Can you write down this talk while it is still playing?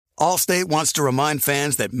Allstate wants to remind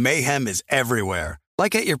fans that mayhem is everywhere,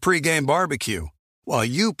 like at your pregame barbecue. While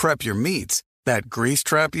you prep your meats, that grease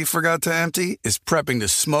trap you forgot to empty is prepping to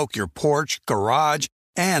smoke your porch, garage,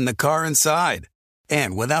 and the car inside.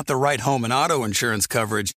 And without the right home and auto insurance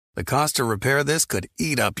coverage, the cost to repair this could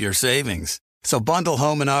eat up your savings. So bundle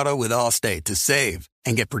home and auto with Allstate to save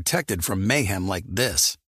and get protected from mayhem like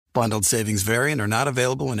this. Bundled savings vary and are not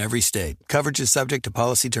available in every state. Coverage is subject to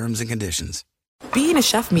policy terms and conditions. Being a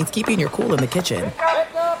chef means keeping your cool in the kitchen.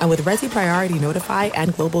 And with Resi Priority Notify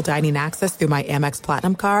and Global Dining Access through my Amex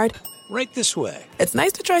Platinum card, right this way. It's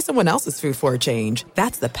nice to try someone else's food for a change.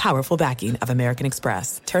 That's the powerful backing of American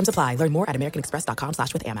Express. Terms apply. Learn more at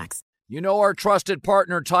americanexpress.com/withAmex. You know our trusted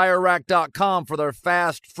partner, TireRack.com, for their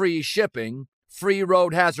fast, free shipping, free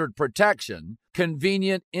road hazard protection,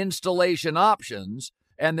 convenient installation options,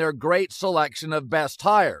 and their great selection of best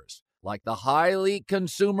tires, like the highly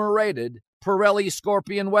consumer-rated Pirelli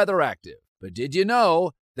Scorpion Weather Active. But did you know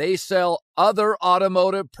they sell other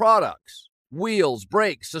automotive products? Wheels,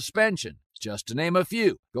 brakes, suspension, just to name a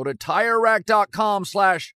few. Go to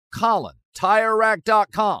TireRack.com/Colin.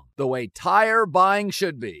 TireRack.com, the way tire buying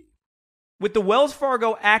should be. With the Wells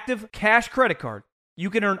Fargo Active Cash Credit Card, you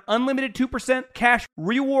can earn unlimited 2% cash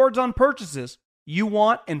rewards on purchases you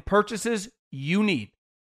want and purchases you need.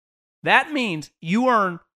 That means you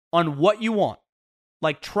earn on what you want,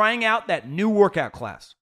 like trying out that new workout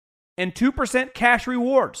class, and 2% cash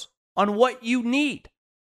rewards on what you need,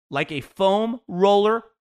 like a foam roller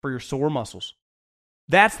for your sore muscles.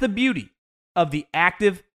 That's the beauty of the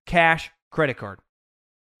Active Cash Credit Card.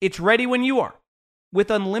 It's ready when you are, with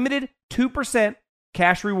unlimited 2%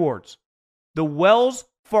 cash rewards. The Wells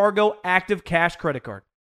Fargo Active Cash Credit Card.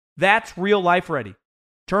 That's real life ready.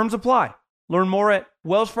 Terms apply. Learn more at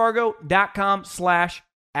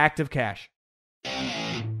wellsfargo.com/activecash.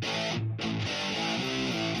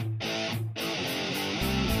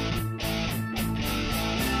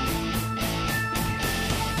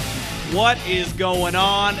 What is going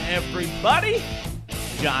on, everybody?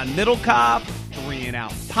 John Middlecoff, 3 and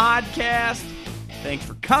Out Podcast. Thanks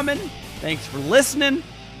for coming. Thanks for listening.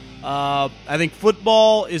 I think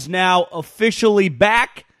football is now officially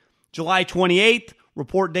back. July 28th,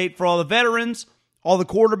 report date for all the veterans. All the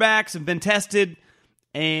quarterbacks have been tested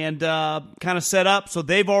and kind of set up. So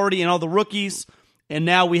they've already, and all the rookies, and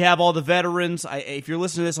now we have all the veterans. If you're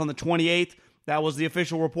listening to this on the 28th, that was the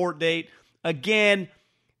official report date. Again,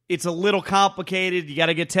 it's a little complicated. You got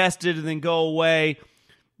to get tested and then go away.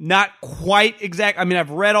 Not quite exact. I mean,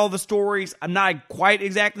 I've read all the stories. I'm not quite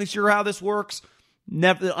exactly sure how this works.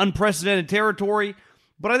 Never unprecedented territory.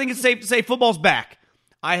 But I think it's safe to say football's back.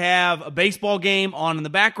 I have a baseball game on in the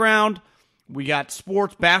background. We got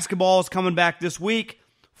sports. Basketball is coming back this week.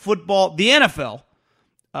 Football, the NFL,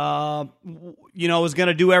 is going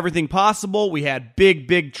to do everything possible. We had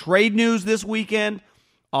big trade news this weekend.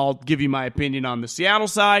 I'll give you my opinion on the Seattle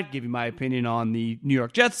side, give you my opinion on the New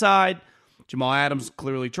York Jets side. Jamal Adams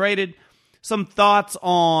clearly traded. Some thoughts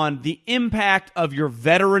on the impact of your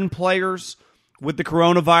veteran players with the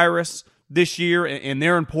coronavirus this year and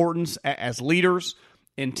their importance as leaders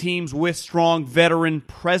and teams with strong veteran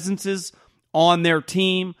presences on their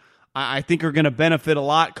team. I think are going to benefit a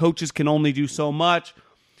lot. Coaches can only do so much.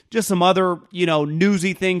 Just some other,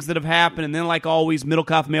 newsy things that have happened. And then, like always,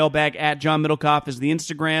 Middlecoff Mailbag at John Middlecoff is the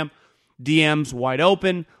Instagram. DMs wide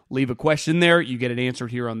open. Leave a question there. You get it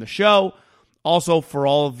answered here on the show. Also, for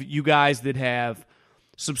all of you guys that have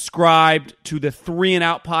subscribed to the 3 and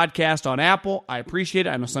Out podcast on Apple, I appreciate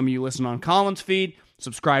it. I know some of you listen on Colin's feed.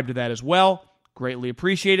 Subscribe to that as well. Greatly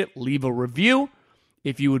appreciate it. Leave a review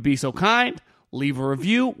if you would be so kind. Leave a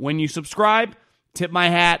review when you subscribe. Tip my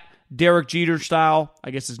hat. Derek Jeter style,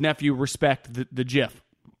 I guess his nephew, respect the GIF.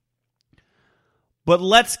 But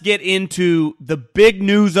let's get into the big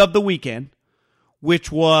news of the weekend,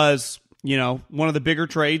 which was, one of the bigger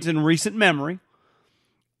trades in recent memory.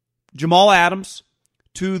 Jamal Adams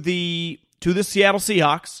to the Seattle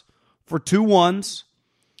Seahawks for 2 1s,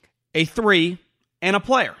 a 3, and a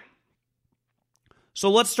player. So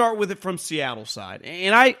let's start with it from Seattle's side.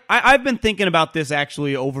 And I've been thinking about this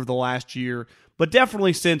actually over the last year, but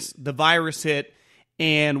definitely since the virus hit.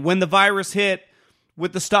 And when the virus hit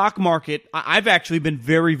with the stock market, I've actually been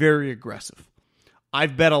very, very aggressive.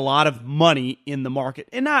 I've bet a lot of money in the market,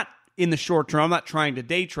 and not in the short term. I'm not trying to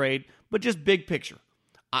day trade, but just big picture.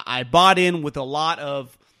 I bought in with a lot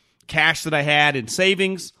of cash that I had in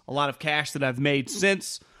savings, a lot of cash that I've made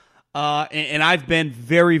since, and I've been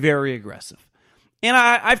very, very aggressive. And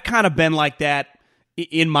I've kind of been like that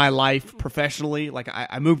in my life professionally. Like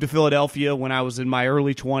I moved to Philadelphia when I was in my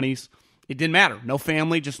early 20s. It didn't matter. No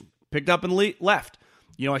family, just picked up and left.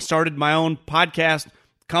 I started my own podcast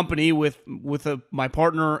company with my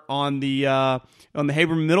partner on the Haberman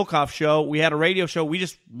Middlecoff show. We had a radio show. We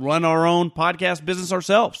just run our own podcast business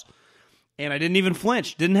ourselves. And I didn't even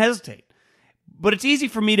flinch, didn't hesitate. But it's easy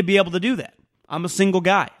for me to be able to do that. I'm a single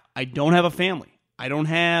guy. I don't have a family. I don't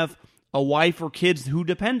have a wife or kids who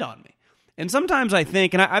depend on me. And sometimes I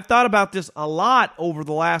think, and I've thought about this a lot over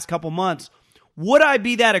the last couple months, would I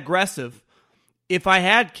be that aggressive if I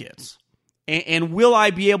had kids? And will I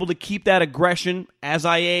be able to keep that aggression as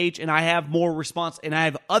I age and I have more response and I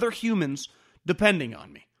have other humans depending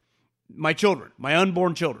on me? My children, my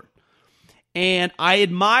unborn children. And I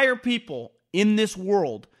admire people in this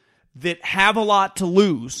world that have a lot to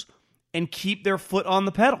lose and keep their foot on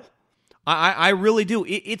the pedal. I really do.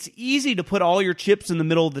 It's easy to put all your chips in the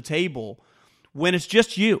middle of the table when it's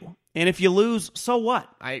just you. And if you lose, so what?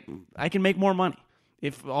 I can make more money.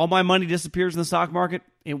 If all my money disappears in the stock market,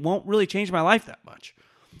 it won't really change my life that much.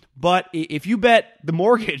 But if you bet the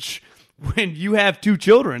mortgage when you have 2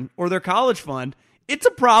 children or their college fund, it's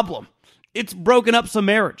a problem. It's broken up some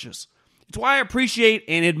marriages. It's why I appreciate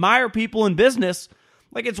and admire people in business.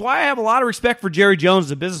 Like, it's why I have a lot of respect for Jerry Jones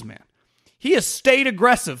as a businessman. He has stayed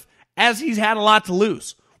aggressive as he's had a lot to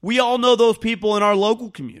lose. We all know those people in our local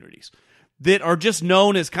communities that are just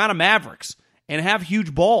known as kind of mavericks and have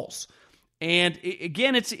huge balls. And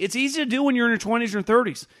again, it's easy to do when you're in your 20s or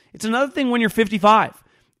 30s. It's another thing when you're 55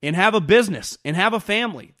 and have a business and have a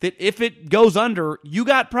family that if it goes under, you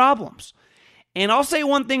got problems. And I'll say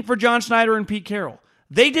one thing for John Schneider and Pete Carroll.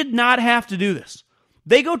 They did not have to do this.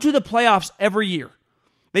 They go to the playoffs every year.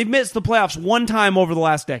 They've missed the playoffs one time over the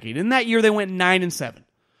last decade. In that year, they went 9-7.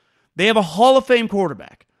 They have a Hall of Fame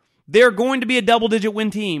quarterback. They're going to be a double-digit win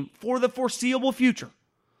team for the foreseeable future.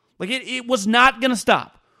 Like, it was not going to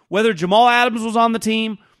stop. Whether Jamal Adams was on the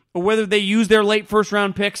team or whether they used their late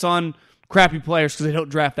first-round picks on crappy players because they don't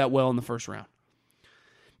draft that well in the first round.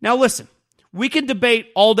 Now, listen, we can debate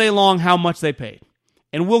all day long how much they paid,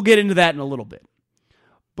 and we'll get into that in a little bit.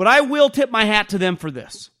 But I will tip my hat to them for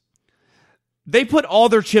this. They put all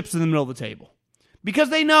their chips in the middle of the table because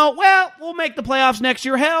they know, well, we'll make the playoffs next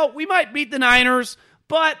year. Hell, we might beat the Niners,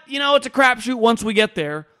 but, it's a crapshoot once we get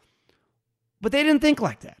there. But they didn't think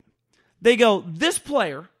like that. They go, this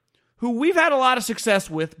player, who we've had a lot of success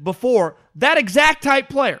with before, that exact type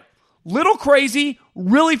player, little crazy,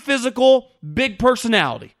 really physical, big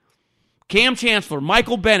personality. Cam Chancellor,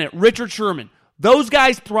 Michael Bennett, Richard Sherman, those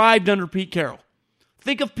guys thrived under Pete Carroll.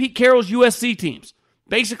 Think of Pete Carroll's USC teams.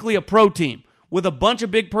 Basically a pro team with a bunch of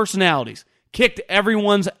big personalities. Kicked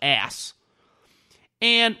everyone's ass.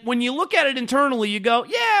 And when you look at it internally, you go,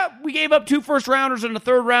 yeah, we gave up 2 first-rounders and a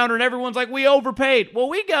third-rounder, and everyone's like, we overpaid. Well,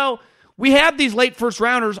 we have these late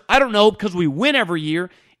first-rounders, I don't know, because we win every year.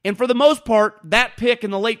 And for the most part, that pick in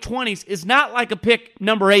the late 20s is not like a pick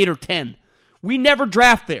number 8 or 10. We never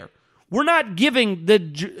draft there. We're not giving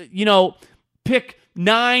the, pick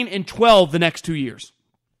 9 and 12 the next 2 years.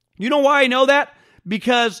 You know why I know that?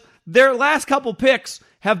 Because their last couple picks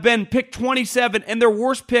have been pick 27, and their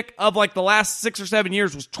worst pick of like the last 6 or 7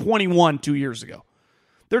 years was 21 2 years ago.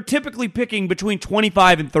 They're typically picking between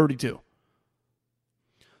 25 and 32.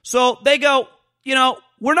 So they go,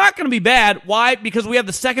 we're not going to be bad. Why? Because we have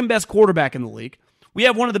the second best quarterback in the league. We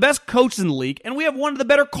have one of the best coaches in the league, and we have one of the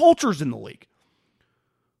better cultures in the league.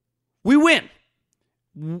 We win.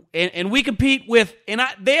 And we compete with,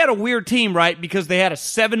 they had a weird team, right? Because they had a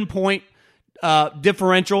 7-point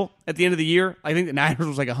differential at the end of the year. I think the Niners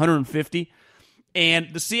was like 150.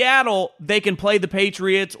 And the Seattle, they can play the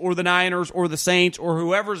Patriots or the Niners or the Saints or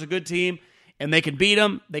whoever's a good team, and they can beat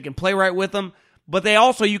them. They can play right with them. But they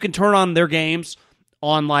also, you can turn on their games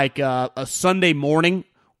on like a Sunday morning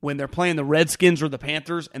when they're playing the Redskins or the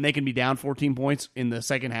Panthers, and they can be down 14 points in the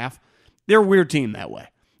second half. They're a weird team that way.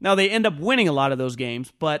 Now, they end up winning a lot of those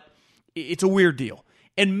games, but it's a weird deal.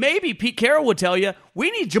 And maybe Pete Carroll would tell you, we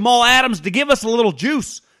need Jamal Adams to give us a little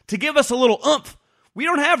juice, to give us a little oomph. We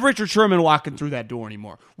don't have Richard Sherman walking through that door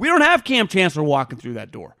anymore. We don't have Cam Chancellor walking through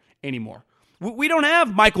that door anymore. We don't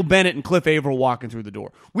have Michael Bennett and Cliff Averill walking through the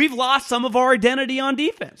door. We've lost some of our identity on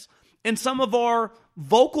defense and some of our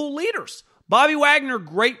vocal leaders. Bobby Wagner,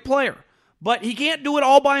 great player, but he can't do it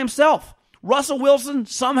all by himself. Russell Wilson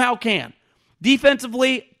somehow can.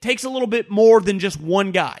 Defensively, takes a little bit more than just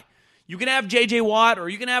one guy. You can have J.J. Watt or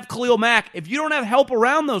you can have Khalil Mack. If you don't have help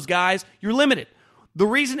around those guys, you're limited. The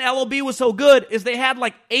reason LOB was so good is they had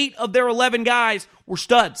like 8 of their 11 guys were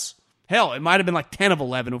studs. Hell, it might have been like 10 of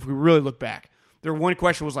 11 if we really look back. Their one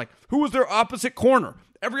question was like, who was their opposite corner?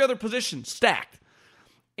 Every other position stacked.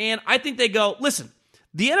 And I think they go, listen,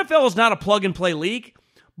 the NFL is not a plug-and-play league,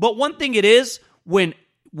 but one thing it is, when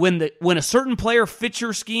when a certain player fits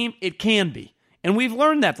your scheme, it can be. And we've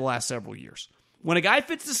learned that the last several years. When a guy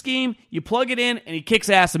fits the scheme, you plug it in, and he kicks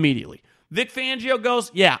ass immediately. Vic Fangio goes,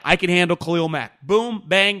 yeah, I can handle Khalil Mack. Boom,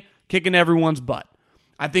 bang, kicking everyone's butt.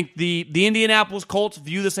 I think the Indianapolis Colts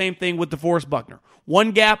view the same thing with DeForest Buckner.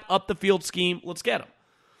 One gap, up the field scheme, let's get him.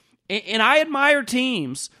 And I admire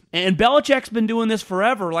teams, and Belichick's been doing this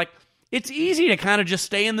forever. Like, it's easy to kind of just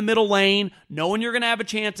stay in the middle lane, knowing you're going to have a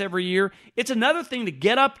chance every year. It's another thing to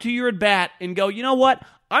get up to your at-bat and go, you know what?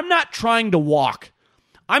 I'm not trying to walk.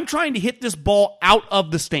 I'm trying to hit this ball out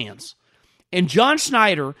of the stands. And John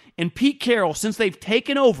Schneider and Pete Carroll, since they've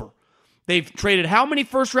taken over, they've traded how many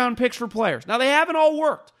first-round picks for players? Now, they haven't all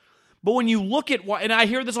worked. But when you look at, and I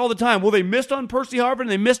hear this all the time, well, they missed on Percy Harvin and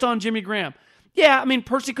they missed on Jimmy Graham. Yeah, I mean,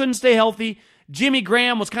 Percy couldn't stay healthy. Jimmy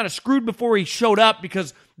Graham was kind of screwed before he showed up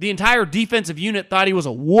because the entire defensive unit thought he was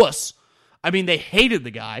a wuss. I mean, they hated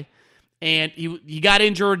the guy, and he got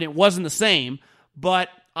injured and it wasn't the same. But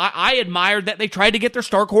I admired that they tried to get their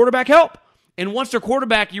star quarterback help. And once they're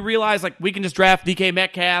quarterback, you realize, like, we can just draft DK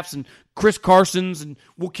Metcalfs and Chris Carsons and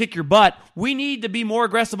we'll kick your butt. We need to be more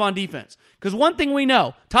aggressive on defense. Because one thing we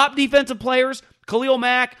know, top defensive players, Khalil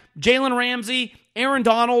Mack, Jalen Ramsey, Aaron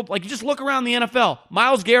Donald, like, you just look around the NFL.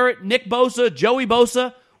 Myles Garrett, Nick Bosa, Joey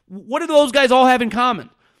Bosa. What do those guys all have in common?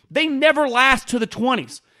 They never last to the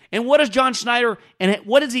 20s. And what does John Schneider, and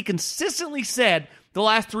what has he consistently said the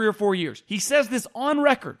last 3 or 4 years? He says this on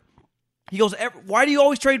record. He goes, why do you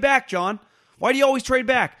always trade back, John? Why do you always trade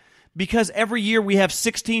back? Because every year we have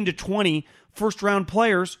 16 to 20 first-round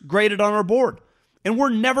players graded on our board. And we're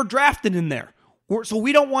never drafted in there. So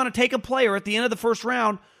we don't want to take a player at the end of the first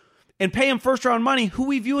round and pay him first-round money who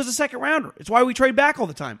we view as a second-rounder. It's why we trade back all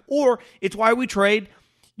the time. Or it's why we trade,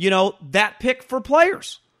 that pick for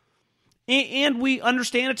players. And we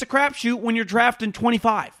understand it's a crapshoot when you're drafting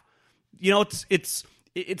 25.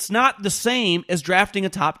 It's not the same as drafting a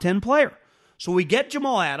top 10 player. So we get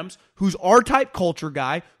Jamal Adams, who's our type culture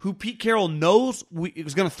guy, who Pete Carroll knows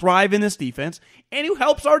is going to thrive in this defense, and who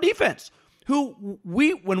helps our defense.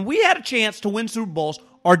 When we had a chance to win Super Bowls,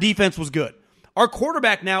 our defense was good. Our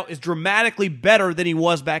quarterback now is dramatically better than he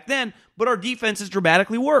was back then, but our defense is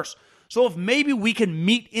dramatically worse. So if maybe we can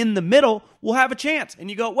meet in the middle, we'll have a chance. And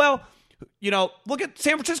you go, well, look at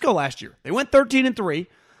San Francisco last year. They went 13-3.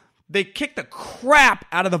 They kicked the crap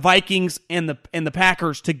out of the Vikings and the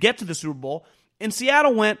Packers to get to the Super Bowl. And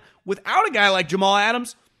Seattle went without a guy like Jamal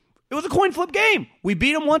Adams. It was a coin flip game. We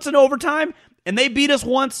beat them once in overtime, and they beat us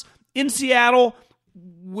once in Seattle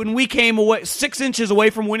when we came away 6 inches away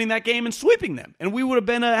from winning that game and sweeping them. And we would have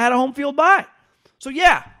been had a home field bye. So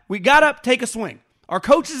yeah, we got to take a swing. Our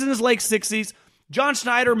coach is in his late 60s. John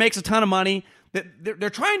Schneider makes a ton of money. They're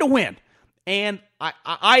trying to win, and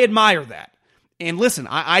I admire that. And listen,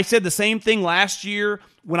 I said the same thing last year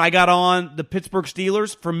when I got on the Pittsburgh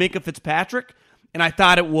Steelers for Minkah Fitzpatrick, and I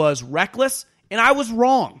thought it was reckless, and I was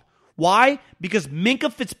wrong. Why? Because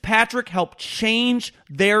Minkah Fitzpatrick helped change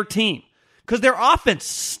their team. Because their offense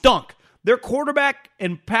stunk. Their quarterback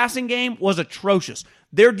and passing game was atrocious.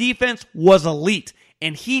 Their defense was elite,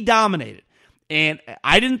 and he dominated. And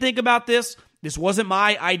I didn't think about this. This wasn't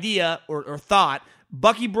my idea or thought.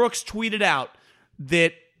 Bucky Brooks tweeted out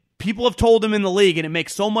that people have told him in the league, and it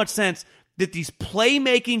makes so much sense, that these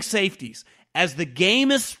playmaking safeties, as the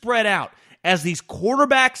game is spread out, as these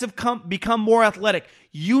quarterbacks have become more athletic,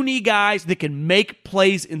 you need guys that can make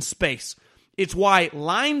plays in space. It's why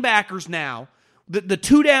linebackers now, the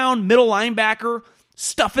two-down middle linebacker,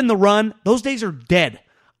 stuffing the run, those days are dead.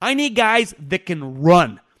 I need guys that can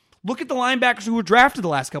run. Look at the linebackers who were drafted the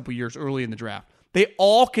last couple of years early in the draft. They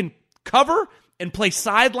all can cover and play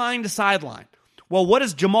sideline to sideline. Well, what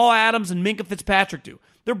does Jamal Adams and Minkah Fitzpatrick do?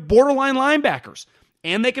 They're borderline linebackers,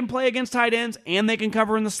 and they can play against tight ends, and they can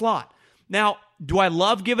cover in the slot. Now, do I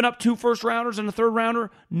love giving up 2 first-rounders and a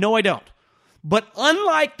third-rounder? No, I don't. But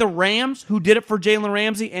unlike the Rams, who did it for Jalen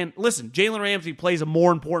Ramsey, and listen, Jalen Ramsey plays a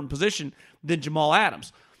more important position than Jamal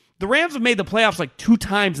Adams. The Rams have made the playoffs like 2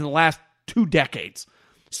 times in the last 2 decades.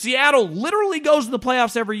 Seattle literally goes to the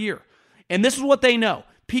playoffs every year. And this is what they know.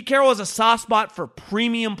 Pete Carroll has a soft spot for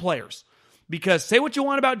premium players. Because say what you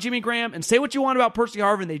want about Jimmy Graham and say what you want about Percy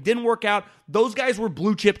Harvin, they didn't work out. Those guys were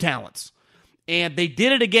blue-chip talents. And they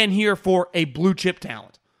did it again here for a blue-chip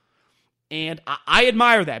talent. And I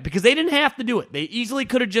admire that because they didn't have to do it. They easily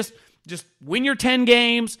could have just win your 10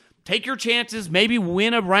 games, take your chances, maybe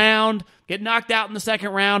win a round, get knocked out in the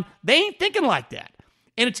second round. They ain't thinking like that.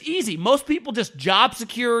 And it's easy. Most people just job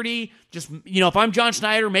security, if I'm John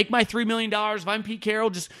Schneider, make my $3 million. If I'm Pete Carroll,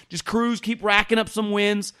 just cruise, keep racking up some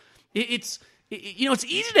wins. It's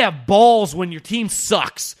easy to have balls when your team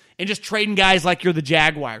sucks and just trading guys like you're the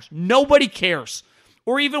Jaguars. Nobody cares.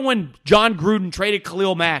 Or even when John Gruden traded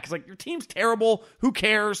Khalil Mack, it's like, your team's terrible. Who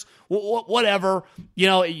cares? Whatever. You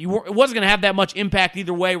know, it wasn't going to have that much impact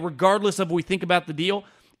either way, regardless of what we think about the deal.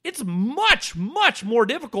 It's much, much more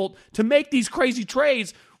difficult to make these crazy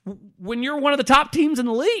trades when you're one of the top teams in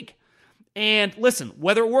the league. And listen,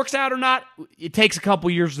 whether it works out or not, it takes a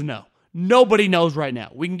couple years to know. Nobody knows right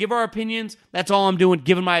now. We can give our opinions. That's all I'm doing,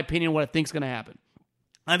 giving my opinion on what I think is going to happen.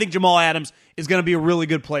 I think Jamal Adams is going to be a really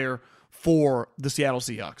good player for the Seattle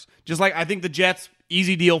Seahawks. Just like I think the Jets,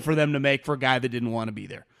 easy deal for them to make for a guy that didn't want to be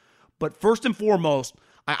there. But first and foremost,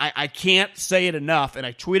 I can't say it enough, and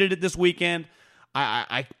I tweeted it this weekend.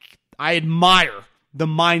 I admire the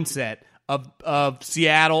mindset of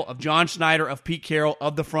Seattle, of John Schneider, of Pete Carroll,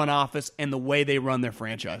 of the front office, and the way they run their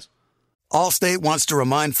franchise. Allstate wants to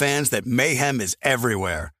remind fans that mayhem is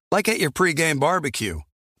everywhere, like at your pregame barbecue.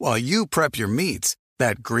 While you prep your meats,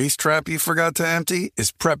 that grease trap you forgot to empty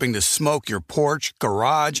is prepping to smoke your porch,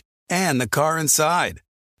 garage, and the car inside.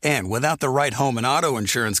 And without the right home and auto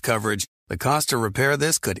insurance coverage, the cost to repair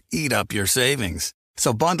this could eat up your savings.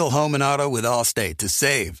 So bundle home and auto with Allstate to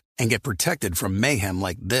save and get protected from mayhem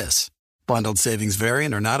like this. Bundled savings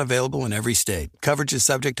variant are not available in every state. Coverage is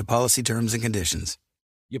subject to policy terms and conditions.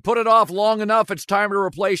 You put it off long enough, it's time to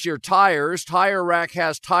replace your tires. Tire Rack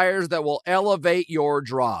has tires that will elevate your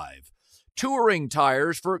drive. Touring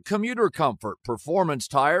tires for commuter comfort, performance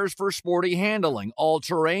tires for sporty handling,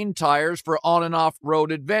 all-terrain tires for on- and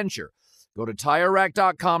off-road adventure. Go to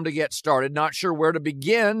TireRack.com to get started. Not sure where to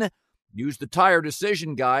begin? Use the Tire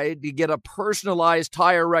Decision Guide to get a personalized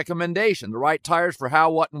tire recommendation, the right tires for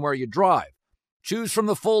how, what, and where you drive. Choose from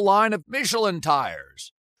the full line of Michelin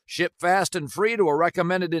tires. Ship fast and free to a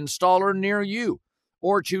recommended installer near you.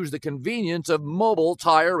 Or choose the convenience of mobile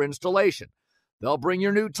tire installation. They'll bring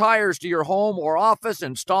your new tires to your home or office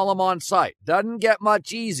and install them on site. Doesn't get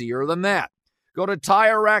much easier than that. Go to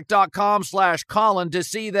TireRack.com/Colin to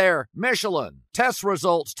see their Michelin, test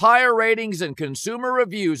results, tire ratings, and consumer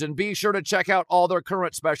reviews, and be sure to check out all their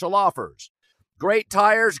current special offers. Great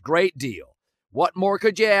tires, great deal. What more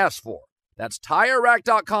could you ask for? That's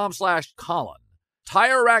TireRack.com/Colin.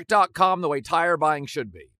 TireRack.com, the way tire buying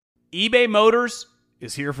should be. eBay Motors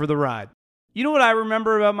is here for the ride. You know what I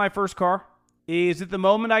remember about my first car? Is at the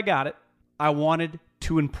moment I got it, I wanted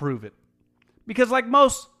to improve it. Because like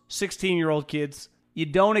most 16-year-old kids, you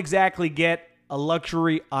don't exactly get a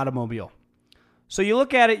luxury automobile. So you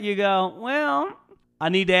look at it, you go, well, I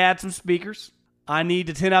need to add some speakers. I need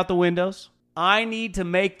to tint out the windows. I need to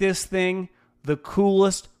make this thing the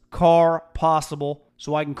coolest car possible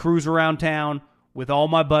so I can cruise around town with all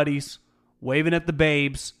my buddies, waving at the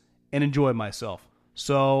babes, and enjoy myself.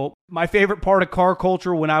 So my favorite part of car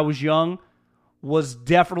culture when I was young was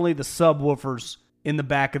definitely the subwoofers in the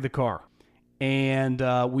back of the car. And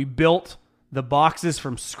we built the boxes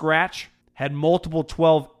from scratch, had multiple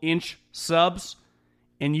 12-inch subs,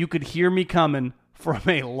 and you could hear me coming from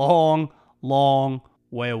a long, long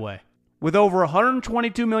way away. With over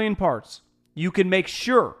 122 million parts, you can make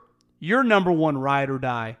sure your number one ride or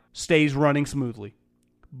die stays running smoothly.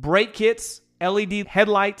 Brake kits, LED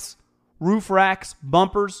headlights, roof racks,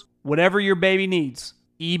 bumpers, whatever your baby needs,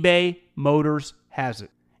 eBay Motors has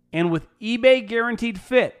it. And with eBay Guaranteed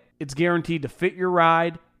Fit, it's guaranteed to fit your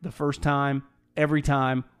ride the first time, every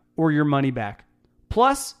time, or your money back.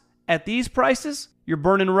 Plus, at these prices, you're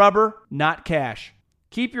burning rubber, not cash.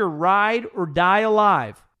 Keep your ride or die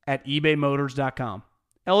alive at ebaymotors.com.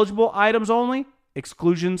 Eligible items only.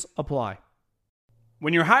 Exclusions apply.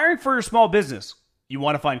 When you're hiring for your small business, you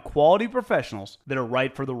want to find quality professionals that are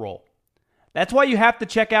right for the role. That's why you have to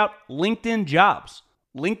check out LinkedIn Jobs.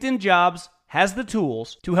 LinkedIn Jobs has the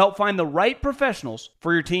tools to help find the right professionals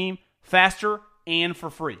for your team faster and for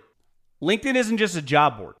free. LinkedIn isn't just a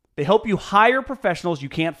job board. They help you hire professionals you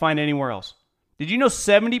can't find anywhere else. Did you know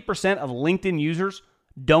 70% of LinkedIn users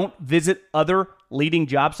don't visit other leading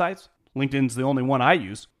job sites? LinkedIn's the only one I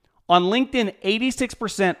use. On LinkedIn,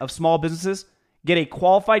 86% of small businesses get a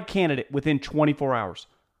qualified candidate within 24 hours.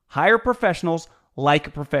 Hire professionals like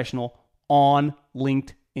a professional on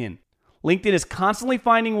LinkedIn. LinkedIn is constantly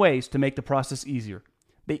finding ways to make the process easier.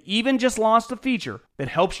 They even just launched a feature that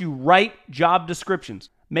helps you write job descriptions,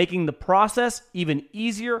 making the process even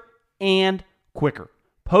easier and quicker.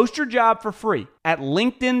 Post your job for free at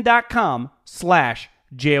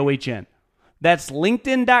linkedin.com/JOHN. That's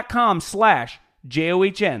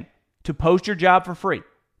linkedin.com/JOHN to post your job for free.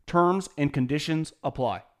 Terms and conditions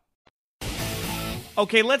apply.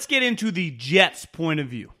 Okay, let's get into the Jets' point of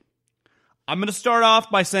view. I'm going to start off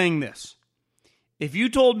by saying this. If you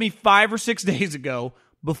told me 5 or 6 days ago,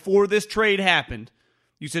 before this trade happened,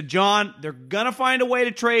 You said, John, they're going to find a way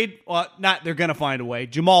to trade. Well, not they're going to find a way.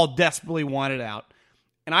 Jamal desperately wanted out.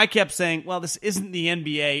 And I kept saying, well, this isn't the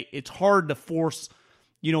NBA. It's hard to force,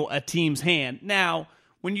 a team's hand. Now,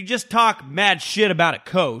 when you just talk mad shit about a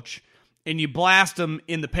coach and you blast him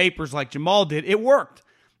in the papers like Jamal did, it worked.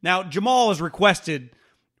 Now, Jamal has requested,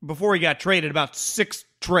 before he got traded, about 6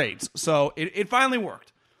 trades. So it finally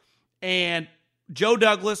worked. And Joe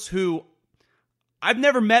Douglas, who I've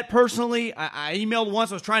never met personally. I emailed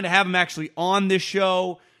once. I was trying to have him actually on this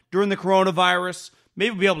show during the coronavirus.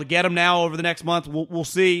 Maybe we'll be able to get him now over the next month. We'll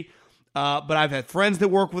see. But I've had friends that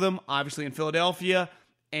work with him, obviously in Philadelphia,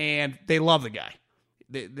 and they love the guy.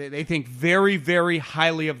 They think very, very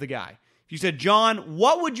highly of the guy. If you said, John,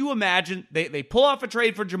 what would you imagine? They pull off a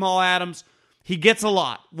trade for Jamal Adams. He gets a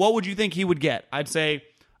lot. What would you think he would get? I'd say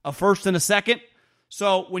a first and a second.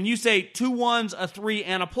 So when you say 2 1s, a 3,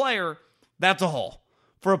 and a player, that's a haul.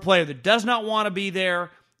 For a player that does not want to be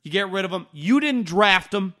there, you get rid of him. You didn't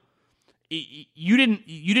draft him. You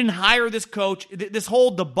didn't hire this coach. This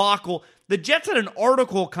whole debacle. The Jets had an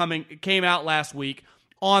article came out last week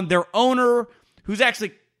on their owner, who's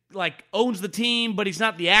actually owns the team, but he's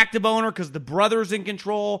not the active owner because the brother's in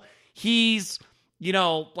control. He's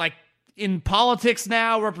in politics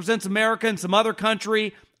now, represents America in some other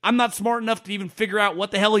country. I'm not smart enough to even figure out what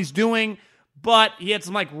the hell he's doing. But he had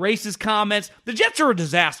some racist comments. The Jets are a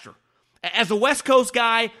disaster. As a West Coast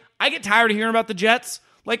guy, I get tired of hearing about the Jets.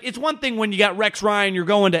 It's one thing when you got Rex Ryan, you're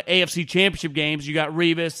going to AFC Championship games, you got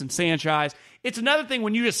Revis and Sanchez. It's another thing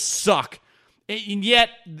when you just suck. And yet,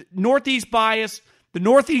 Northeast bias, the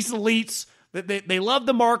Northeast elites, they love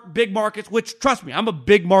the big markets, which, trust me, I'm a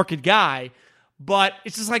big market guy. But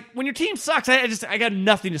it's just when your team sucks, I got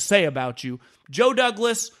nothing to say about you. Joe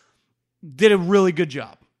Douglas did a really good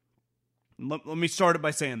job. Let me start it by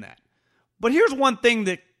saying that. But here's one thing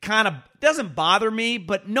that kind of doesn't bother me,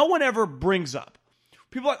 but no one ever brings up.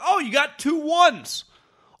 People are like, oh, you got 2 1s.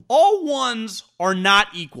 All 1s are not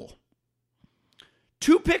equal.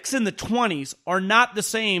 2 picks in the 20s are not the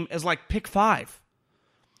same as pick 5.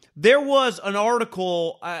 There was an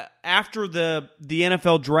article after the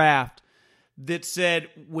NFL draft that said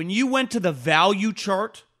when you went to the value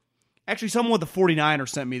chart, actually someone with the 49ers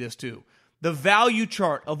sent me this too, the value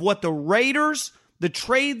chart of what the Raiders, the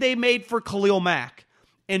trade they made for Khalil Mack,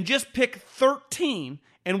 and just pick 13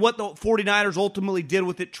 and what the 49ers ultimately did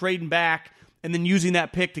with it, trading back and then using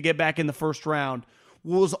that pick to get back in the first round,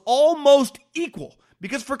 was almost equal.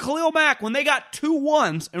 Because for Khalil Mack, when they got 2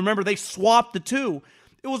 1s, and remember they swapped the 2,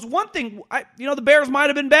 it was one thing, the Bears might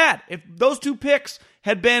have been bad. If those 2 picks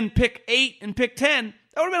had been pick 8 and pick 10,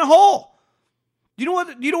 that would have been a haul. You know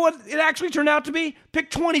what it actually turned out to be?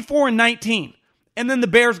 Pick 24 and 19. And then the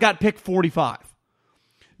Bears got pick 45.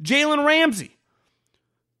 Jalen Ramsey.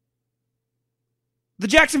 The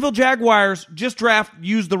Jacksonville Jaguars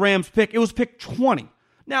used the Rams pick. It was pick 20.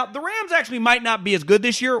 Now, the Rams actually might not be as good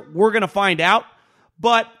this year. We're going to find out.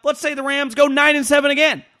 But let's say the Rams go 9-7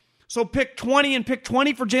 again. So pick 20 and pick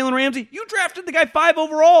 20 for Jalen Ramsey. You drafted the guy 5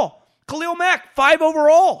 overall. Khalil Mack, 5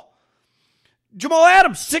 overall. Jamal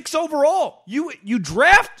Adams, 6 overall. You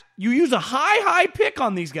draft, you use a high pick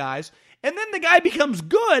on these guys, and then the guy becomes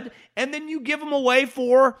good, and then you give him away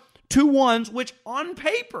for 2 1s, which on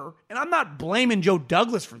paper, and I'm not blaming Joe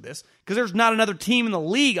Douglas for this, because there's not another team in the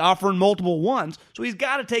league offering multiple 1s, so he's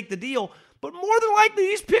got to take the deal. But more than likely,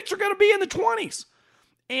 these picks are going to be in the 20s.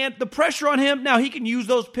 And the pressure on him, now he can use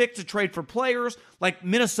those picks to trade for players, like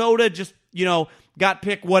Minnesota just, got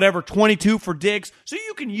pick 22 for Diggs. So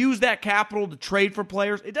you can use that capital to trade for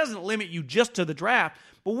players. It doesn't limit you just to the draft.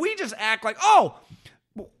 But we just act like, oh,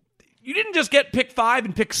 you didn't just get pick 5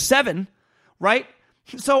 and pick 7, right?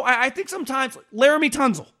 So I think sometimes Laramie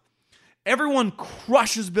Tunsil, everyone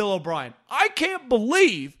crushes Bill O'Brien. I can't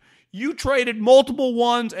believe you traded multiple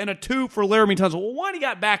 1s and a 2 for Laramie Tunsil. Well, 1, he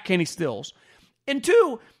got back Kenny Stills. And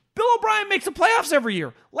 2, Bill O'Brien makes the playoffs every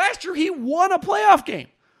year. Last year, he won a playoff game.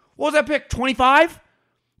 What was that pick, 25?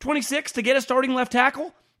 26 to get a starting left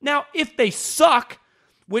tackle? Now, if they suck,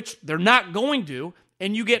 which they're not going to,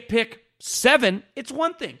 and you get pick 7, it's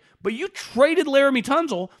one thing. But you traded Laramie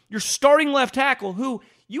Tunsil, your starting left tackle, who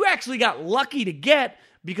you actually got lucky to get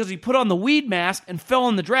because he put on the weed mask and fell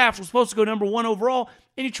in the draft, was supposed to go number 1 overall,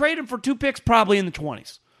 and you traded him for 2 picks probably in the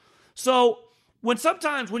 20s. So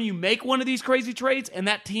sometimes when you make one of these crazy trades and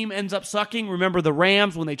that team ends up sucking, remember the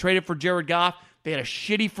Rams, when they traded for Jared Goff, they had a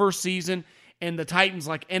shitty first season, and the Titans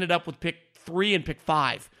ended up with pick 3 and pick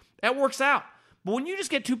 5. That works out. But when you just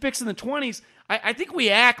get 2 picks in the 20s, I think we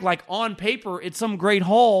act like on paper it's some great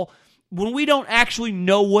haul when we don't actually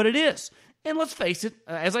know what it is. And let's face it,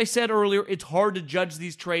 as I said earlier, it's hard to judge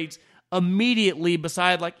these trades immediately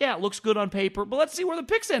beside like, yeah, it looks good on paper, but let's see where the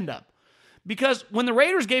picks end up. Because when the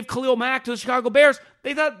Raiders gave Khalil Mack to the Chicago Bears,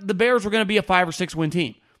 they thought the Bears were going to be a 5 or 6 win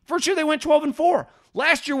team. First year they went 12-4.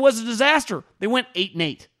 Last year was a disaster. They went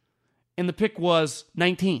 8-8. And the pick was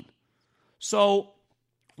 19. So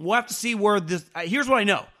we'll have to see where this... Here's what I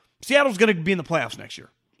know. Seattle's going to be in the playoffs next year.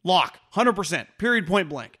 Lock. 100%. Period, point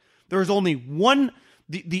blank. There is only one...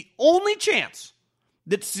 The only chance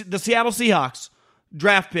that the Seattle Seahawks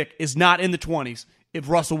draft pick is not in the 20s if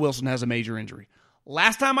Russell Wilson has a major injury.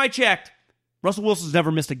 Last time I checked, Russell Wilson's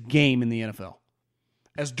never missed a game in the NFL.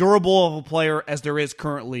 As durable of a player as there is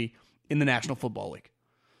currently in the National Football League.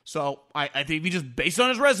 So I think if you just, based on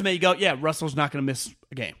his resume, you go, yeah, Russell's not going to miss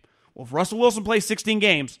a game. Well, if Russell Wilson plays 16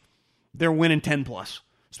 games, they're winning 10 plus.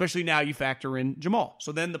 Especially now you factor in Jamal.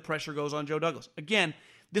 So then the pressure goes on Joe Douglas. Again,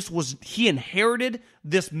 he inherited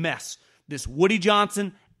this mess. This Woody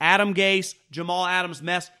Johnson, Adam Gase, Jamal Adams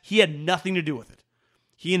mess. He had nothing to do with it.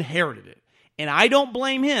 He inherited it. And I don't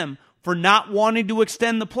blame him for not wanting to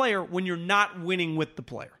extend the player when you're not winning with the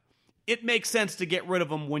player. It makes sense to get rid of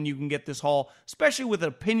him when you can get this haul, especially with an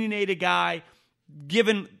opinionated guy,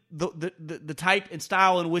 given the type and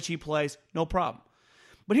style in which he plays, no problem.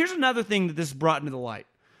 But here's another thing that this brought into the light.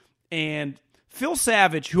 And Phil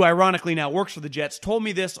Savage, who ironically now works for the Jets, told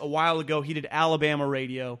me this a while ago. He did Alabama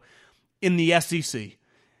radio in the SEC.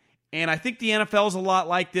 And I think the NFL is a lot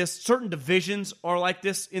like this. Certain divisions are like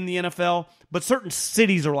this in the NFL, but certain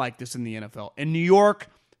cities are like this in the NFL. And New York,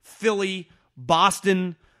 Philly,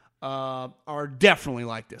 Boston are definitely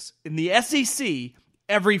like this. In the SEC,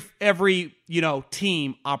 every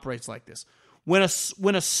team operates like this. When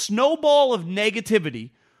a snowball of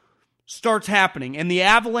negativity starts happening and the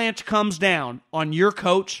avalanche comes down on your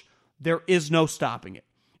coach, there is no stopping it.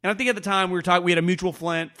 And I think at the time we had a mutual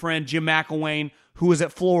friend, Jim McElwain, who was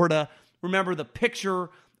at Florida. Remember the picture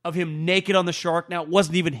of him naked on the shark? Now, it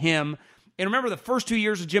wasn't even him. And remember the first 2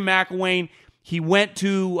 years of Jim McElwain, he went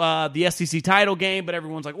to the SEC title game, but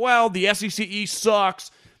everyone's like, well, the SEC East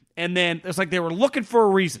sucks. And then it's like they were looking for a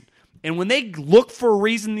reason. And when they look for a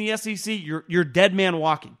reason in the SEC, you're dead man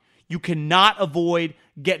walking. You cannot avoid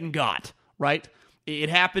getting got, right? It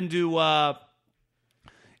happened to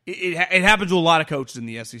it happened to a lot of coaches in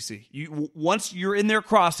the SEC. Once you're in their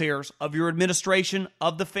crosshairs of your administration,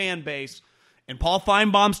 of the fan base, and Paul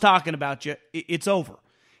Feinbaum's talking about you, it's over.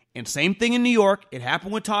 And same thing in New York. It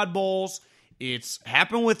happened with Todd Bowles. It's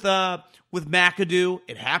happened with McAdoo.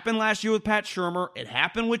 It happened last year with Pat Shurmur. It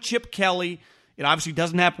happened with Chip Kelly. It obviously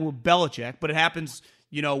doesn't happen with Belichick, but it happens,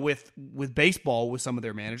 with baseball with some of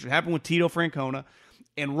their managers. It happened with Tito Francona.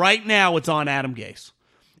 And right now it's on Adam Gase.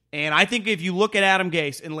 And I think if you look at Adam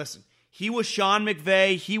Gase, and listen, he was Sean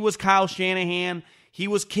McVay, he was Kyle Shanahan, he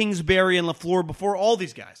was Kingsbury and LaFleur before all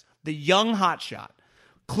these guys. The young hotshot.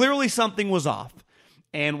 Clearly something was off.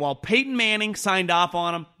 And while Peyton Manning signed off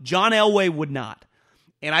on him, John Elway would not.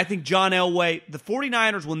 And I think John Elway, the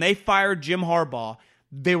 49ers, when they fired Jim Harbaugh,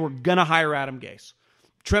 they were going to hire Adam Gase.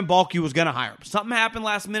 Trent Baalke was going to hire him. Something happened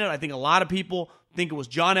last minute. I think a lot of people think it was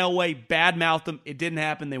John Elway, bad-mouthed him. It didn't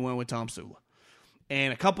happen. They went with Tom Sula.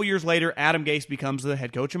 And a couple years later, Adam Gase becomes the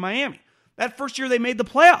head coach in Miami. That first year, they made the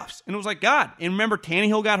playoffs. And it was like, God. And remember,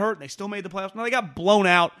 Tannehill got hurt, and they still made the playoffs. Now, they got blown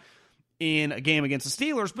out in a game against the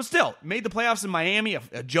Steelers, but still, made the playoffs in Miami,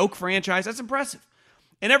 a joke franchise. That's impressive.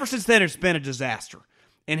 And ever since then, it's been a disaster.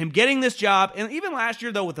 And him getting this job, and even last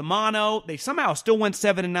year, though, with the mono, they somehow still went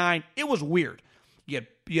 7-9. It was weird.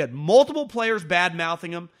 You had multiple players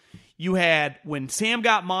bad-mouthing him. You had, when Sam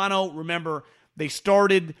got mono, remember, they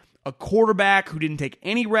started a quarterback who didn't take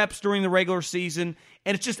any reps during the regular season.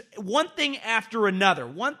 And it's just one thing after another.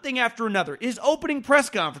 His opening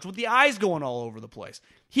press conference with the eyes going all over the place.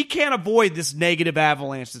 He can't avoid this negative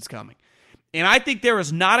avalanche that's coming. And I think there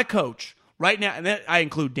is not a coach right now, and I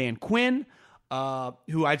include Dan Quinn,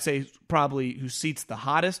 who I'd say probably who seats the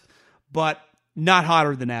hottest, but not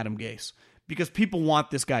hotter than Adam Gase, because people want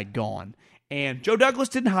this guy gone. And Joe Douglas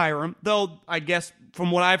didn't hire him, though I guess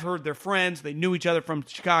from what I've heard, they're friends. They knew each other from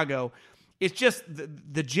Chicago. It's just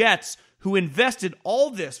the Jets, who invested all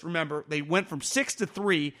this. Remember, they went from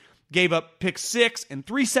 6-3, gave up pick 6 and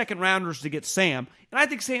 3 second-rounders to get Sam. And I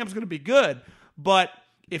think Sam's going to be good. But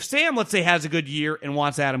if Sam, let's say, has a good year and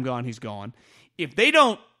wants Adam gone, he's gone. If they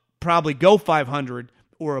don't probably go 500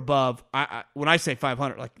 or above, when I say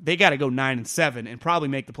 500, like they got to go 9-7 and probably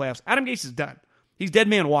make the playoffs. Adam Gase is done. He's dead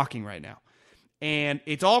man walking right now. And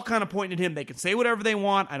it's all kind of pointing at him. They can say whatever they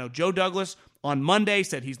want. I know Joe Douglas on Monday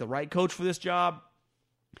said he's the right coach for this job.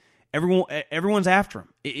 Everyone's after him.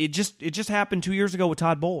 It just happened 2 years ago with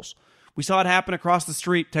Todd Bowles. We saw it happen across the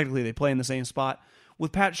street. Technically, they play in the same spot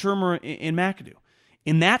with Pat Shurmur and McAdoo.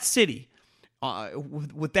 in that city,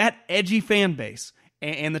 with that edgy fan base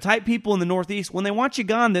and the type people in the Northeast, when they want you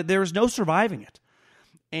gone, that there is no surviving it.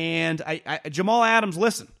 And Jamal Adams,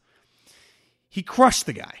 listen, he crushed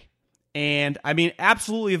the guy. And, I mean,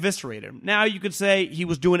 absolutely eviscerated him. Now, you could say he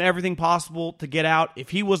was doing everything possible to get out. If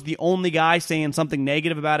he was the only guy saying something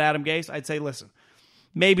negative about Adam Gase, I'd say, listen,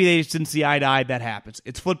 maybe they just didn't see eye to eye. That happens.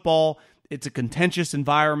 It's football. It's a contentious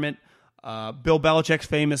environment. Bill Belichick's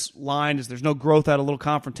famous line is there's no growth out of a little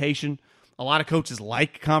confrontation. A lot of coaches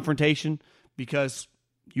like confrontation because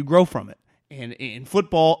you grow from it. And in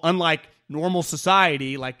football, unlike normal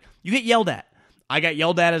society, like, you get yelled at. I got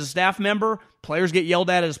yelled at as a staff member. Players get yelled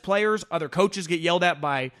at as players. Other coaches get yelled at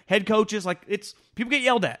by head coaches. Like, people get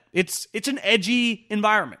yelled at. It's an edgy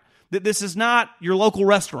environment. This is not your local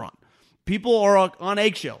restaurant. People are on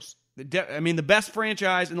eggshells. I mean, the best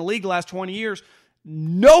franchise in the league the last 20 years,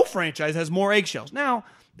 no franchise has more eggshells. Now,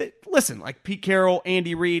 listen, like Pete Carroll,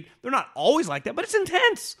 Andy Reid, they're not always like that, but it's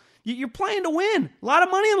intense. You're playing to win. A lot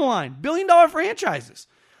of money on the line. billion-dollar franchises.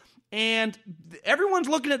 And everyone's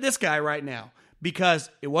looking at this guy right now. Because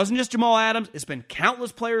it wasn't just Jamal Adams. It's been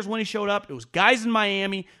countless players when he showed up. It was guys in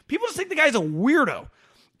Miami. People just think the guy's a weirdo.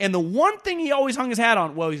 And the one thing he always hung his hat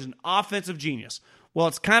on, well, he's an offensive genius. Well,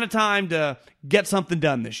 it's kind of time to get something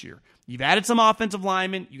done this year. You've added some offensive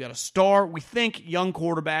linemen. You got a star, we think, young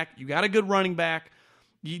quarterback. You got a good running back.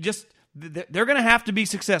 They're going to have to be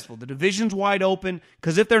successful. The division's wide open.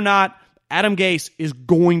 Because if they're not, Adam Gase is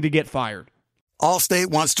going to get fired. Allstate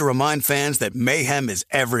wants to remind fans that mayhem is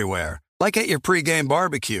everywhere. Like at your pregame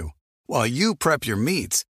barbecue. While you prep your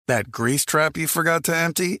meats, that grease trap you forgot to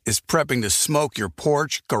empty is prepping to smoke your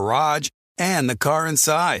porch, garage, and the car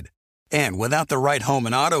inside. And without the right home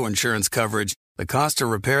and auto insurance coverage, the cost to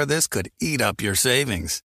repair this could eat up your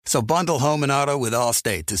savings. So bundle home and auto with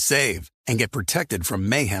Allstate to save and get protected from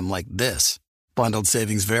mayhem like this. Bundled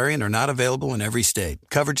savings vary and are not available in every state.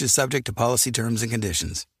 Coverage is subject to policy terms and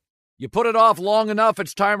conditions. You put it off long enough,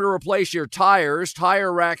 it's time to replace your tires.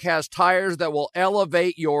 Tire Rack has tires that will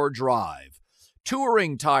elevate your drive.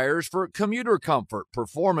 Touring tires for commuter comfort,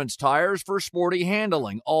 performance tires for sporty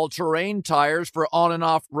handling, all-terrain tires for on- and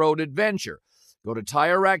off-road adventure. Go to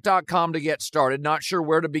TireRack.com to get started. Not sure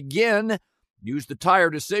where to begin? Use the Tire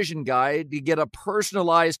Decision Guide to get a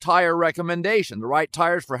personalized tire recommendation, the right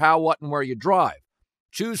tires for how, what, and where you drive.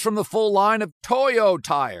 Choose from the full line of Toyo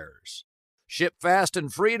tires. Ship fast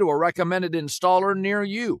and free to a recommended installer near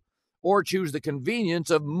you, or choose the convenience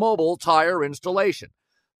of mobile tire installation.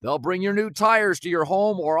 They'll bring your new tires to your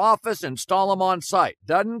home or office and install them on site.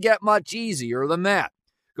 Doesn't get much easier than that.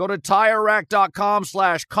 Go to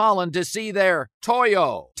TireRack.com/Colin to see their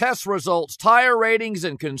Toyo test results, tire ratings,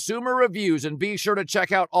 and consumer reviews, and be sure to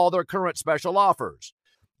check out all their current special offers.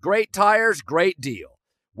 Great tires, great deal.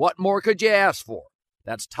 What more could you ask for?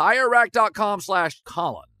 That's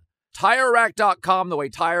TireRack.com/Colin. TireRack.com, the way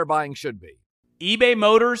tire buying should be. eBay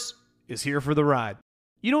Motors is here for the ride.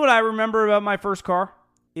 You know what I remember about my first car?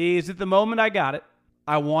 Is at the moment I got it,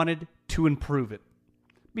 I wanted to improve it.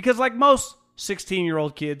 Because like most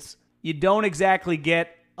 16-year-old kids, you don't exactly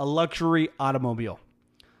get a luxury automobile.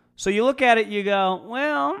 So you look at it, you go,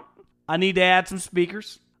 well, I need to add some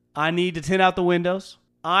speakers. I need to tint out the windows.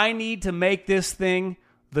 I need to make this thing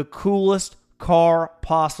the coolest car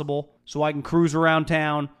possible so I can cruise around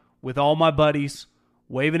town with all my buddies,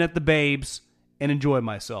 waving at the babes, and enjoy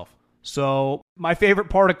myself. So my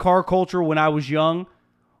favorite part of car culture when I was young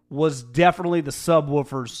was definitely the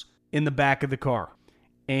subwoofers in the back of the car.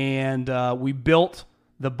 And we built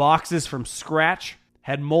the boxes from scratch,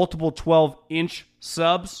 had multiple 12-inch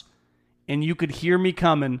subs, and you could hear me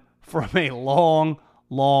coming from a long,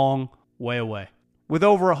 long way away. With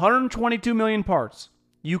over 122 million parts,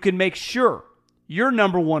 you can make sure your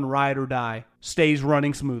number one ride or die stays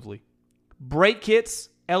running smoothly. Brake kits,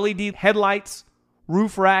 LED headlights,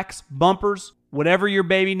 roof racks, bumpers, whatever your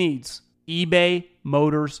baby needs, eBay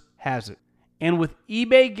Motors has it. And with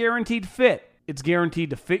eBay Guaranteed Fit, it's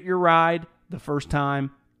guaranteed to fit your ride the first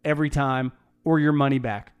time, every time, or your money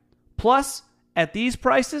back. Plus, at these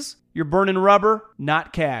prices, you're burning rubber,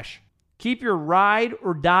 not cash. Keep your ride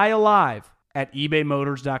or die alive at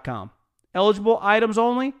ebaymotors.com. Eligible items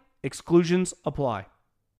only. Exclusions apply.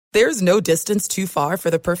 There's no distance too far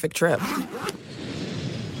for the perfect trip.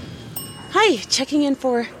 Hi, checking in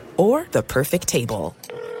for... Or the perfect table.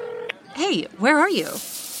 Hey, where are you?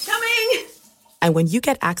 Coming! And when you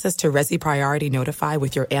get access to Resi Priority Notify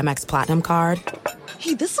with your Amex Platinum card...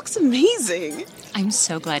 Hey, this looks amazing! I'm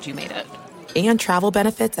so glad you made it. And travel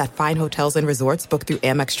benefits at fine hotels and resorts booked through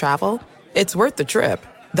Amex Travel, it's worth the trip.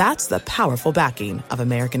 That's the powerful backing of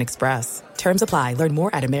American Express. Terms apply. Learn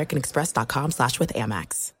more at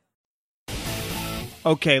americanexpress.com/withAmex.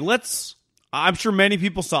 Okay, I'm sure many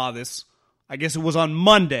people saw this. I guess it was on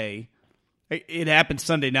Monday. It happened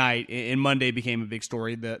Sunday night, and Monday became a big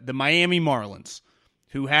story. The Miami Marlins,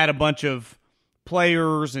 who had a bunch of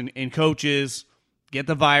players and coaches get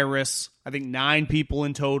the virus. I think 9 people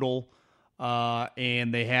in total,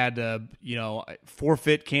 and they had to,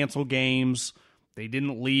 forfeit, cancel games. They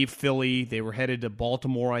didn't leave Philly. They were headed to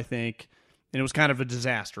Baltimore, I think, and it was kind of a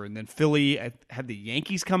disaster. And then Philly had the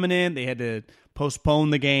Yankees coming in. They had to postpone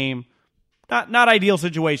the game. Not ideal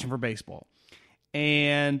situation for baseball.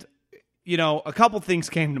 And, a couple things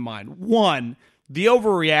came to mind. One, the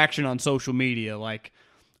overreaction on social media. Like,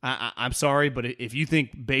 I'm sorry, but if you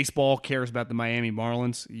think baseball cares about the Miami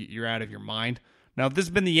Marlins, you're out of your mind. Now, if this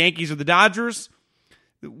had been the Yankees or the Dodgers,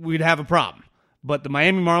 we'd have a problem. But the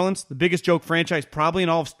Miami Marlins, the biggest joke franchise probably in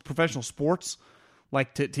all of professional sports,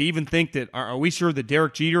 like to even think that, are we sure that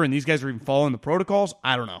Derek Jeter and these guys are even following the protocols?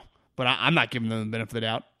 I don't know. But I'm not giving them the benefit of the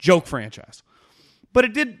doubt. Joke franchise. But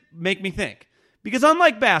it did make me think. Because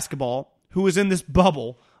unlike basketball, who is in this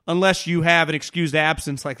bubble, unless you have an excused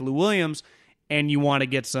absence like Lou Williams and you want to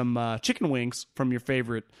get some chicken wings from your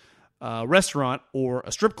favorite restaurant or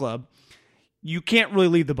a strip club, you can't really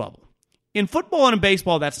leave the bubble. In football and in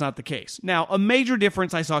baseball, that's not the case. Now, a major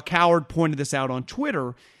difference, I saw Coward pointed this out on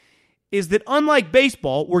Twitter, is that unlike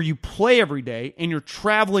baseball, where you play every day and you're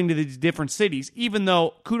traveling to these different cities, even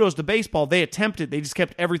though, kudos to baseball, they just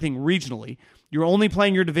kept everything regionally. You're only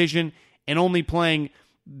playing your division and only playing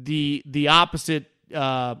the opposite,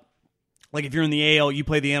 like if you're in the AL, you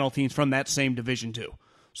play the NL teams from that same division too.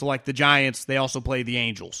 So like the Giants, they also play the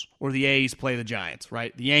Angels, or the A's play the Giants,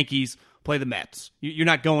 right? The Yankees play the Mets. You're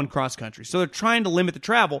not going cross-country. So they're trying to limit the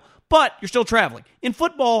travel, but you're still traveling. In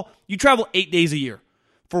football, you travel 8 days a year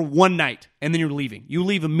for one night, and then you're leaving. You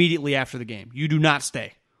leave immediately after the game. You do not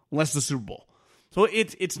stay, unless the Super Bowl. So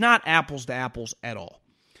it's not apples to apples at all.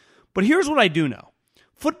 But here's what I do know.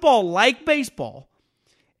 Football, like baseball,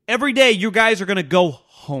 every day you guys are going to go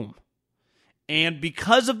home. And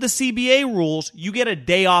because of the CBA rules, you get a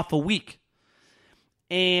day off a week.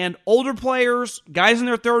 And older players, guys in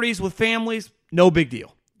their 30s with families, no big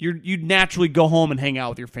deal. You'd naturally go home and hang out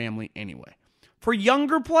with your family anyway. For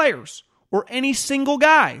younger players or any single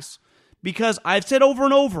guys, because I've said over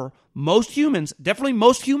and over, most humans, definitely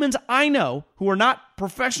most humans I know who are not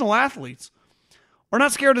professional athletes, are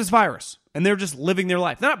not scared of this virus. And they're just living their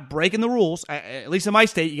life. They're not breaking the rules. At least in my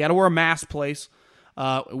state, you got to wear a mask place.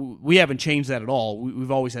 We haven't changed that at all.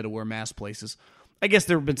 We've always had to wear mask places. I guess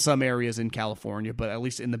there have been some areas in California, but at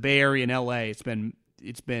least in the Bay Area and LA, it's been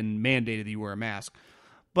mandated that you wear a mask.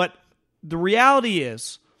 But the reality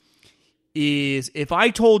is if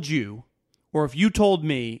I told you, or if you told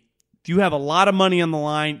me, if you have a lot of money on the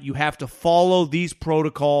line, you have to follow these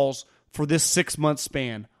protocols for this 6-month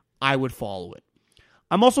span, I would follow it.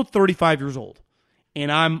 I'm also 35 years old,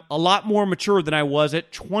 and I'm a lot more mature than I was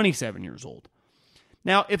at 27 years old.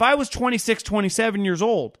 Now, if I was 26, 27 years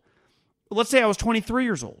old, let's say I was 23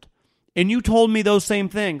 years old, and you told me those same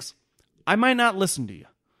things, I might not listen to you.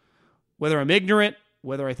 Whether I'm ignorant,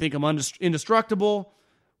 whether I think I'm indestructible,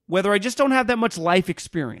 whether I just don't have that much life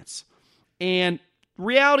experience. And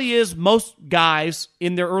reality is, most guys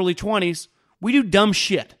in their early 20s, we do dumb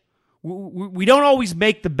shit. We don't always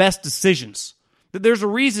make the best decisions. There's a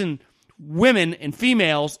reason women and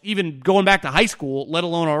females, even going back to high school, let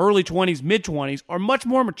alone our early 20s, mid-20s, are much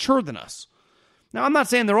more mature than us. Now, I'm not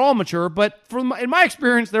saying they're all mature, but in my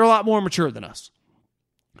experience, they're a lot more mature than us.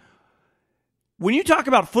 When you talk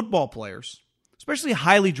about football players, especially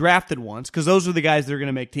highly drafted ones, because those are the guys that are going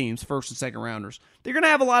to make teams, first and second rounders, they're going to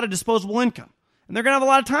have a lot of disposable income, and they're going to have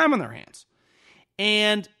a lot of time on their hands.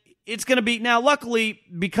 And it's going to be, now luckily,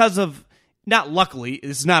 because of, not luckily,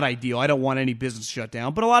 it's not ideal, I don't want any business shut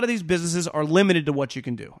down, but a lot of these businesses are limited to what you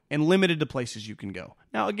can do, and limited to places you can go.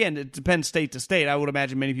 Now, again, it depends state to state. I would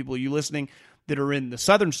imagine many people you listening that are in the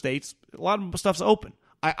southern states, a lot of stuff's open.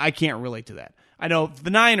 I can't relate to that. I know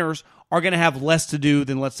the Niners are going to have less to do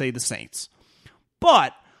than, let's say, the Saints.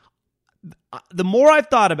 But the more I've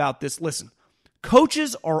thought about this, listen,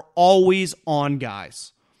 coaches are always on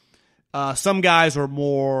guys. Some guys are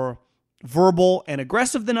more verbal and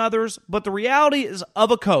aggressive than others, but the reality is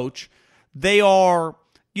of a coach, they are,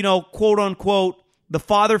 quote unquote, the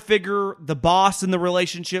father figure, the boss in the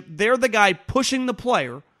relationship. They're the guy pushing the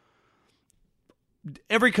player.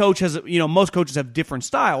 Every coach has, most coaches have different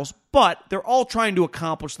styles, but they're all trying to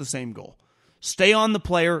accomplish the same goal. Stay on the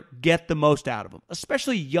player, get the most out of them,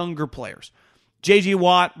 especially younger players. J.J.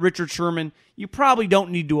 Watt, Richard Sherman, you probably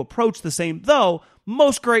don't need to approach the same, though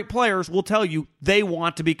Most great players will tell you they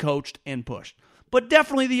want to be coached and pushed, but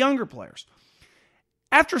definitely the younger players.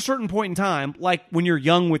 After a certain point in time, like when you're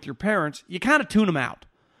young with your parents, you kind of tune them out.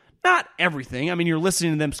 Not everything. I mean, you're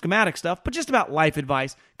listening to them schematic stuff, but just about life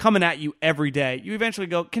advice coming at you every day. You eventually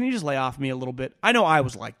go, can you just lay off me a little bit? I know I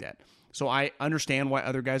was like that, so I understand why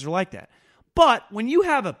other guys are like that. But when you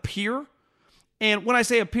have a peer, and when I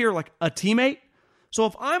say a peer, like a teammate, so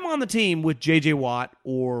if I'm on the team with J.J. Watt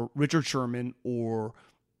or Richard Sherman or,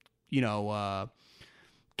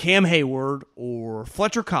 Cam Hayward or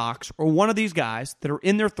Fletcher Cox or one of these guys that are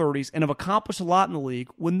in their 30s and have accomplished a lot in the league,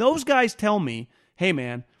 when those guys tell me, hey,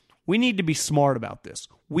 man, we need to be smart about this.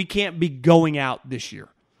 We can't be going out this year.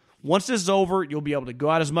 Once this is over, you'll be able to go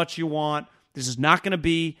out as much as you want. This is not going to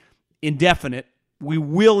be indefinite. We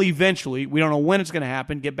will eventually, we don't know when it's going to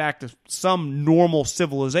happen, get back to some normal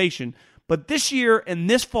civilization. But this year and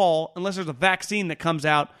this fall, unless there's a vaccine that comes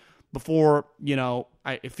out before,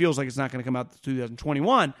 it feels like it's not going to come out to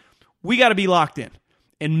 2021, we got to be locked in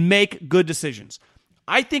and make good decisions.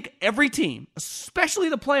 I think every team, especially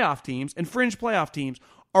the playoff teams and fringe playoff teams,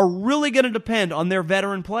 are really going to depend on their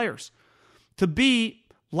veteran players to be,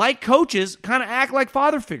 like coaches, kind of act like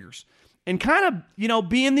father figures and kind of,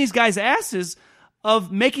 be in these guys' asses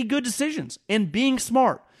of making good decisions and being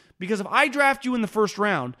smart. Because if I draft you in the first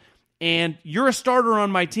round and you're a starter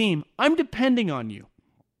on my team, I'm depending on you.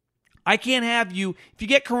 I can't have you, if you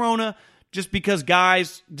get corona just because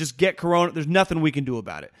guys just get corona, there's nothing we can do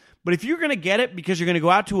about it. But if you're going to get it because you're going to go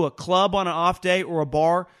out to a club on an off day or a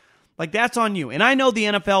bar, like that's on you. And I know the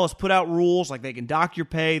NFL has put out rules, like they can dock your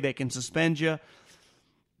pay, they can suspend you.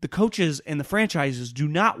 The coaches and the franchises do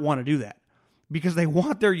not want to do that because they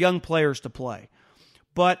want their young players to play.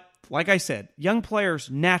 But like I said, young players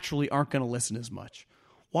naturally aren't going to listen as much.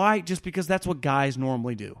 Why? Just because that's what guys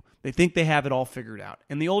normally do. They think they have it all figured out.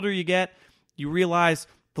 And the older you get, you realize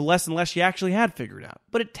the less and less you actually had figured out.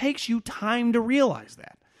 But it takes you time to realize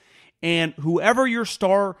that. And whoever your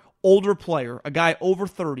star older player, a guy over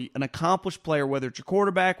 30, an accomplished player, whether it's your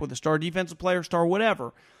quarterback, whether a star defensive player, star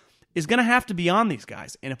whatever, is going to have to be on these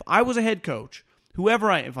guys. And if I was a head coach,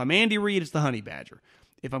 if I'm Andy Reid, it's the Honey Badger.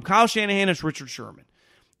 If I'm Kyle Shanahan, it's Richard Sherman.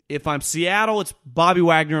 If I'm Seattle, it's Bobby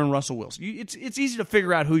Wagner and Russell Wilson. It's easy to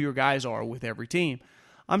figure out who your guys are with every team.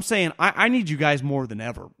 I'm saying I need you guys more than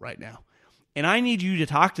ever right now. And I need you to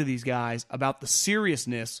talk to these guys about the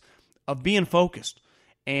seriousness of being focused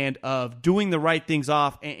and of doing the right things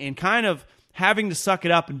off and kind of having to suck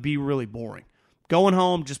it up and be really boring. Going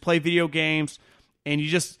home, just play video games, and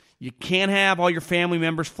you can't have all your family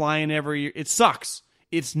members flying every year. It sucks.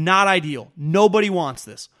 It's not ideal. Nobody wants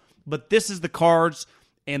this. But this is the cards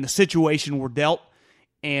and the situation we're dealt.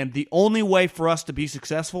 And the only way for us to be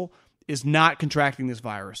successful is not contracting this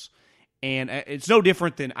virus. And it's no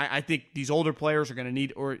different than I think these older players are going to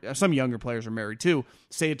need, or some younger players are married too,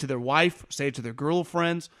 say it to their wife, say it to their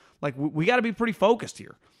girlfriends. Like, we got to be pretty focused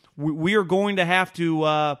here. We are going to have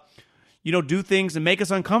to, do things and make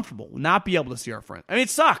us uncomfortable, not be able to see our friends. I mean,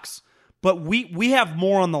 it sucks, but we have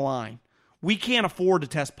more on the line. We can't afford to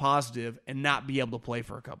test positive and not be able to play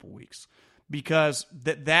for a couple weeks because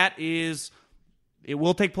it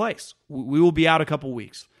will take place. We will be out a couple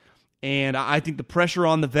weeks. And I think the pressure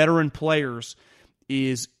on the veteran players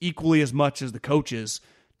is equally as much as the coaches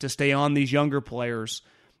to stay on these younger players.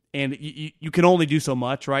 And you can only do so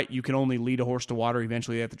much, right? You can only lead a horse to water.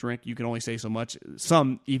 Eventually they have to drink. You can only say so much.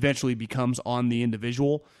 Some eventually becomes on the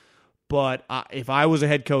individual. But if I was a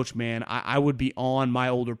head coach, man, I would be on my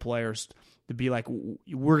older players to be like,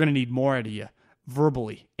 we're going to need more out of you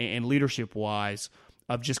verbally and leadership-wise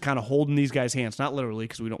of just kind of holding these guys' hands. Not literally,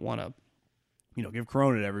 because we don't want to give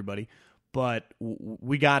corona to everybody, but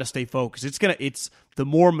we got to stay focused. It's the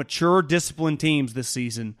more mature, disciplined teams this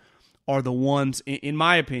season are the ones, in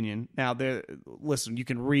my opinion. Now, listen, you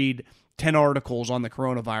can read 10 articles on the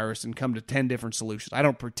coronavirus and come to 10 different solutions. I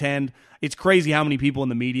don't pretend. It's crazy how many people in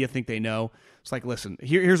the media think they know. It's like, listen,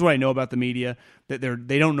 here's what I know about the media, that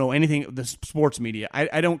they don't know anything, the sports media.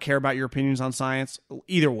 I don't care about your opinions on science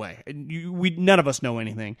either way. None of us know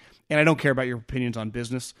anything, and I don't care about your opinions on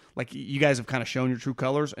business. Like, you guys have kind of shown your true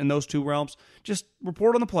colors in those two realms. Just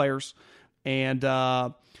report on the players, and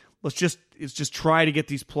let's just try to get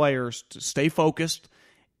these players to stay focused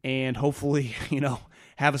and hopefully,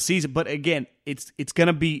 have a season. But again, it's going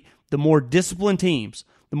to be the more disciplined teams,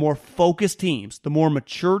 the more focused teams, the more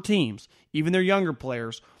mature teams, even their younger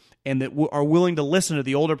players, and that are willing to listen to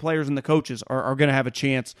the older players and the coaches are going to have a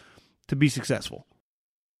chance to be successful.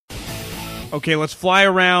 Okay, let's fly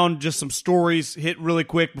around just some stories, hit really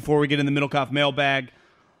quick before we get in the Middlecoff mailbag.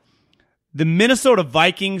 The Minnesota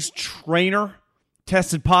Vikings trainer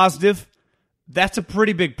tested positive. that's a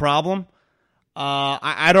pretty big problem.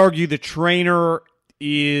 I'd argue the trainer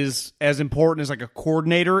is as important as like a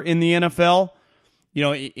coordinator in the NFL. You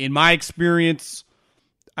know, in my experience,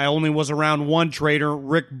 I only was around one trainer,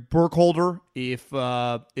 Rick Burkholder. If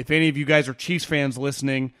any of you guys are Chiefs fans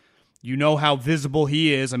listening, you know how visible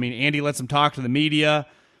he is. I mean, Andy lets him talk to the media.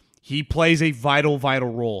 He plays a vital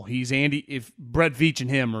role. He's Andy. If Brett Veach and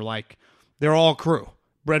him are like, they're all crew.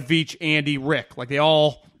 Brett Veach, Andy, Rick, like they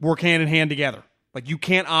all work hand in hand together. Like you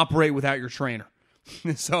can't operate without your trainer.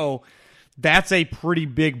 So that's a pretty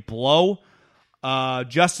big blow.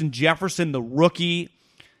 Justin Jefferson, the rookie,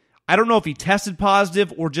 I don't know if he tested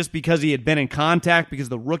positive or just because he had been in contact because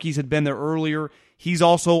the rookies had been there earlier. He's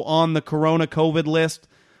also on the Corona COVID list.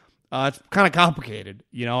 It's kind of complicated.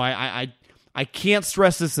 You know, I can't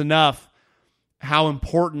stress this enough how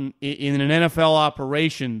important in an NFL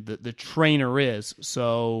operation the trainer is.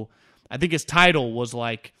 So I think his title was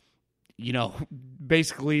like, you know,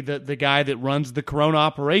 basically the guy that runs the Corona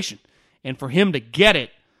operation. And for him to get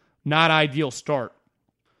it, not ideal start.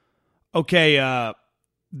 Okay,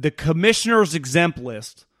 the commissioner's exempt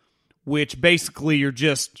list, which basically you're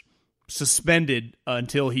just suspended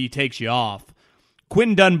until he takes you off.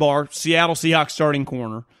 Quentin Dunbar, Seattle Seahawks starting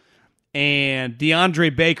corner, and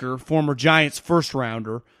DeAndre Baker, former Giants first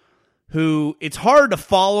rounder, who it's hard to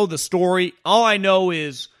follow the story. All I know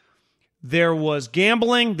is there was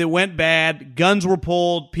gambling that went bad, guns were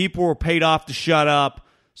pulled, people were paid off to shut up.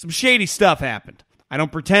 Some shady stuff happened. I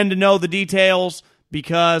don't pretend to know the details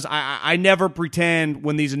because I never pretend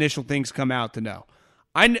when these initial things come out to know.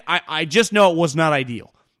 I just know it was not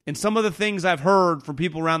ideal. And some of the things I've heard from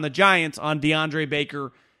people around the Giants on DeAndre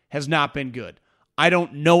Baker has not been good. I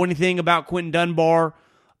don't know anything about Quentin Dunbar.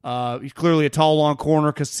 He's clearly a tall, long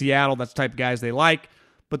corner because Seattle, that's the type of guys they like.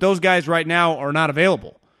 But those guys right now are not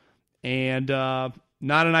available. And not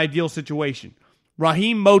an ideal situation.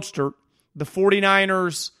 Raheem Mostert, the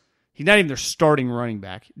 49ers, he's not even their starting running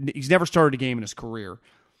back. He's never started a game in his career.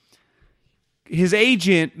 His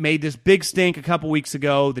agent made this big stink a couple weeks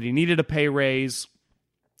ago that he needed a pay raise.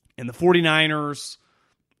 And the 49ers,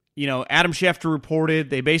 you know, Adam Schefter reported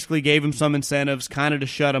they basically gave him some incentives kind of to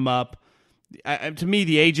shut him up. To me,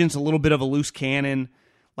 the agent's a little bit of a loose cannon.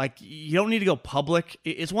 Like, you don't need to go public.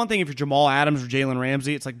 It's one thing if you're Jamal Adams or Jalen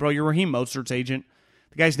Ramsey. It's like, bro, you're Raheem Mostert's agent.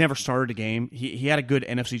 The guy's never started a game. He had a good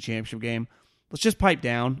NFC Championship game. Let's just pipe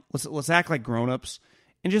down. Let's act like grown-ups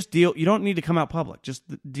and just deal. You don't need to come out public. Just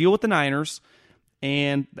deal with the Niners.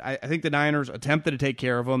 And I think the Niners attempted to take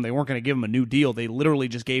care of him. They weren't going to give him a new deal. They literally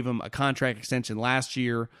just gave him a contract extension last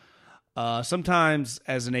year. Sometimes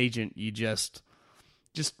as an agent, you just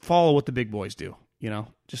follow what the big boys do. You know,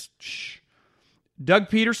 just shh. Doug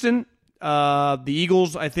Peterson, the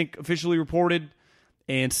Eagles, I think, officially reported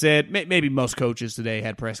and said, maybe most coaches today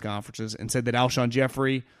had press conferences and said that Alshon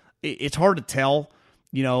Jeffrey, it's hard to tell.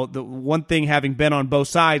 You know, the one thing having been on both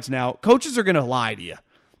sides now, coaches are going to lie to you.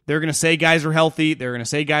 They're going to say guys are healthy. They're going to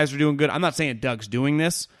say guys are doing good. I'm not saying Doug's doing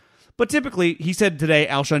this, but typically he said today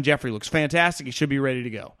Alshon Jeffrey looks fantastic. He should be ready to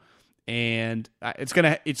go. And it's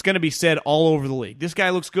gonna be said all over the league. This guy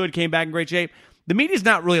looks good, came back in great shape. The media's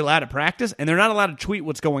not really allowed to practice, and they're not allowed to tweet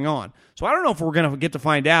what's going on. So I don't know if we're going to get to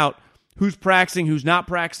find out who's practicing, who's not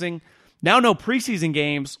practicing. Now no preseason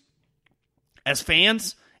games as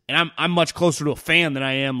fans, and I'm much closer to a fan than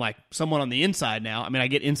I am like someone on the inside now. I mean, I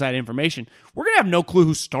get inside information. We're going to have no clue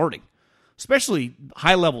who's starting, especially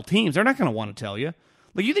high-level teams. They're not going to want to tell you.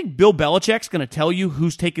 Like, you think Bill Belichick's going to tell you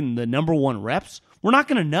who's taking the number one reps? We're not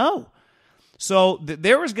going to know. So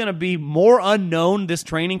there is going to be more unknown this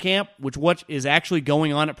training camp, what is actually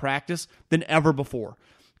going on at practice, than ever before.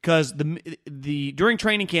 Because the during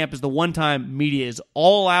training camp is the one time media is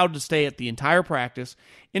all allowed to stay at the entire practice.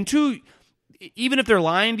 And two, even if they're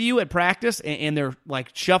lying to you at practice and they're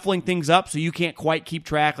like shuffling things up so you can't quite keep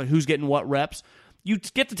track of who's getting what reps, you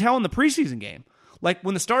get to tell in the preseason game. Like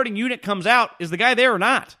when the starting unit comes out, is the guy there or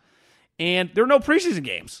not? And there are no preseason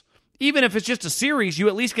games. Even if it's just a series, you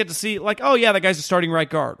at least get to see, like, oh, yeah, that guy's the starting right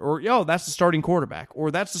guard. Or, yo, that's the starting quarterback. Or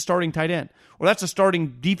that's the starting tight end. Or that's the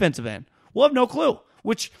starting defensive end. We'll have no clue,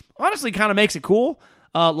 which honestly kind of makes it cool.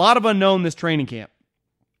 A lot of unknown this training camp.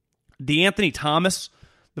 DeAnthony Thomas,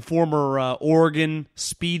 the former Oregon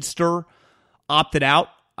speedster, opted out.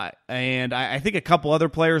 And I think a couple other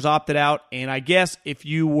players opted out. And I guess if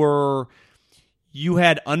you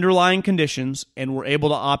had underlying conditions and were able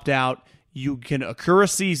to opt out, you can accrue a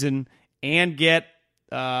season and get,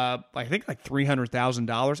 I think, like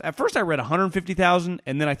 $300,000. At first, I read $150,000,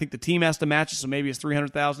 and then I think the team has to match it, so maybe it's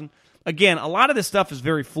 $300,000. Again, a lot of this stuff is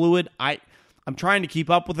very fluid. I'm trying to keep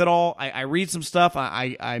up with it all. I read some stuff.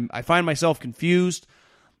 I find myself confused.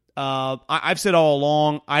 I've said all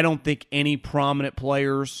along, I don't think any prominent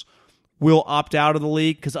players will opt out of the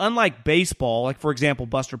league because unlike baseball, like for example,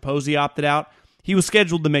 Buster Posey opted out, he was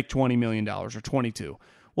scheduled to make $20 million or $22.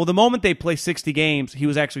 Well, the moment they play 60 games, he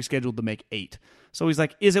was actually scheduled to make $8 million. So he's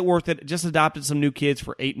like, is it worth it? Just adopted some new kids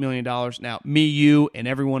for $8 million. Now, me, you, and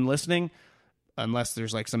everyone listening, unless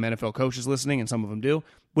there's like some NFL coaches listening, and some of them do,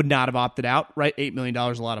 would not have opted out, right? $8 million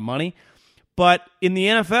is a lot of money. But in the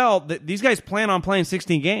NFL, these guys plan on playing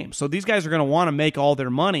 16 games. So these guys are going to want to make all their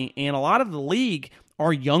money. And a lot of the league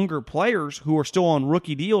are younger players who are still on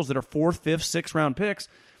rookie deals that are 4th, 5th, 6th round picks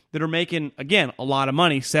that are making, again, a lot of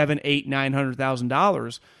money, $700,000, $800,000,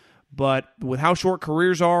 $900,000. But with how short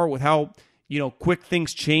careers are, with how quick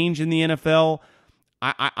things change in the NFL,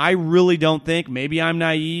 I really don't think, maybe I'm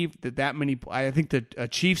naive, that many. I think the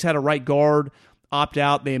Chiefs had a right guard opt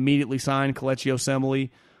out. They immediately signed Kelechi Osemele.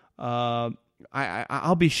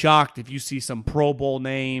 I'll be shocked if you see some Pro Bowl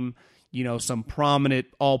name, some prominent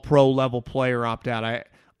All-Pro level player opt out.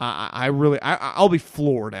 I'll be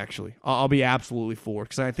floored, actually. I'll be absolutely floored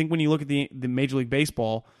because I think when you look at the Major League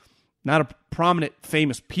Baseball, not a prominent,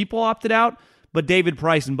 famous people opted out, but David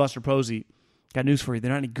Price and Buster Posey, got news for you, they're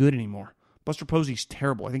not any good anymore. Buster Posey's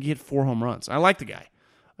terrible. I think he hit 4 home runs. I like the guy.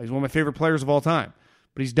 He's one of my favorite players of all time,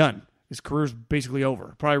 but he's done. His career's basically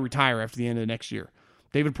over. Probably retire after the end of the next year.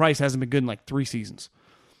 David Price hasn't been good in like 3 seasons.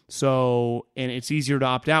 So, and it's easier to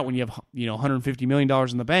opt out when you have, $150 million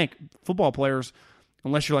in the bank. Football players,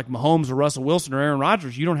 unless you're like Mahomes or Russell Wilson or Aaron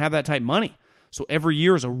Rodgers, you don't have that type of money. So every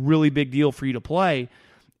year is a really big deal for you to play.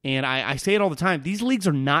 And I say it all the time. These leagues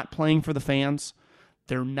are not playing for the fans.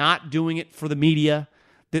 They're not doing it for the media.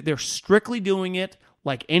 They're strictly doing it,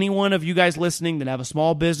 like any one of you guys listening that have a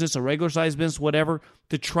small business, a regular-sized business, whatever,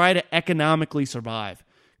 to try to economically survive.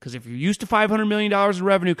 Because if you're used to $500 million in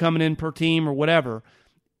revenue coming in per team or whatever,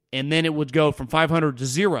 and then it would go from 500 to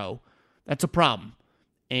 0, that's a problem.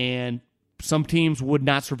 And some teams would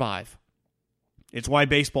not survive. It's why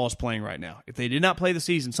baseball is playing right now. If they did not play the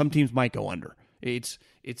season, some teams might go under. It's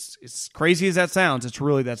crazy as that sounds. It's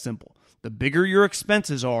really that simple. The bigger your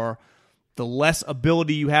expenses are, the less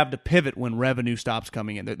ability you have to pivot when revenue stops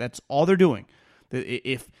coming in. That's all they're doing.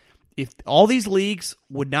 If all these leagues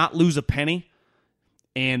would not lose a penny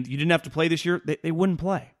and you didn't have to play this year, they wouldn't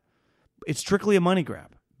play. It's strictly a money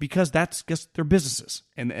grab because that's just their businesses.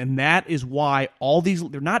 And that is why all these,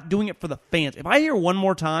 they're not doing it for the fans. If I hear one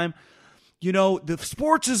more time, the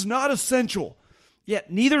sports is not essential.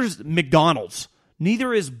 Yet neither is McDonald's.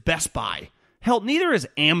 Neither is Best Buy. Hell, neither is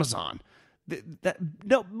Amazon.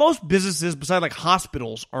 Most businesses, besides like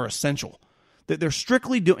hospitals, are essential. They're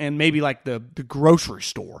strictly doing, and maybe like the grocery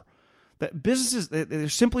store. That businesses, they're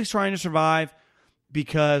simply trying to survive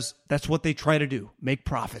because that's what they try to do, make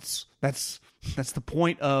profits. That's the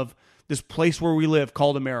point of this place where we live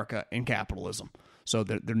called America and capitalism. So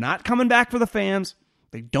they're not coming back for the fans.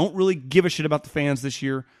 They don't really give a shit about the fans this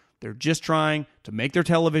year. They're just trying to make their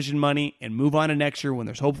television money and move on to next year when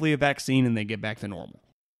there's hopefully a vaccine and they get back to normal.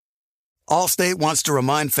 Allstate wants to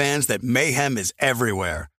remind fans that mayhem is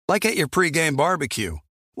everywhere, like at your pregame barbecue.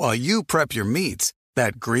 While you prep your meats,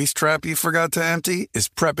 that grease trap you forgot to empty is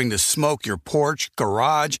prepping to smoke your porch,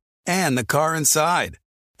 garage, and the car inside.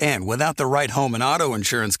 And without the right home and auto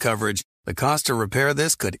insurance coverage, the cost to repair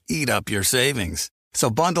this could eat up your savings. So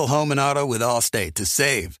bundle home and auto with Allstate to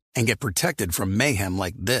save and get protected from mayhem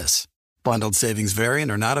like this. Bundled savings vary and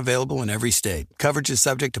are not available in every state. Coverage is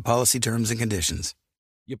subject to policy terms and conditions.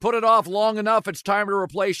 You put it off long enough, it's time to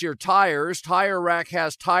replace your tires. Tire Rack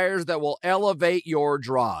has tires that will elevate your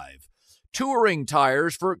drive. Touring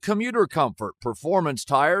tires for commuter comfort, performance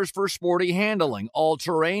tires for sporty handling,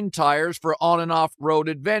 all-terrain tires for on- and off-road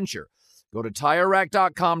adventure. Go to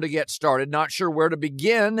TireRack.com to get started. Not sure where to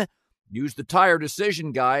begin? Use the Tire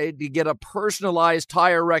Decision Guide to get a personalized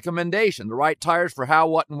tire recommendation, the right tires for how,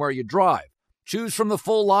 what, and where you drive. Choose from the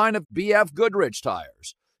full line of BF Goodrich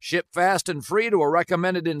tires. Ship fast and free to a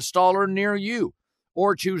recommended installer near you.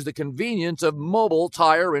 Or choose the convenience of mobile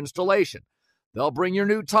tire installation. They'll bring your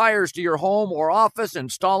new tires to your home or office and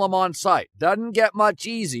install them on site. Doesn't get much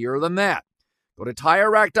easier than that. Go to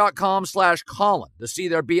TireRack.com/Colin to see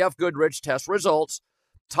their BF Goodrich test results,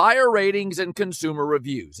 tire ratings, and consumer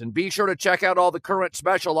reviews. And be sure to check out all the current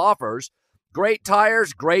special offers. Great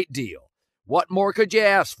tires, great deal. What more could you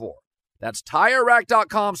ask for? That's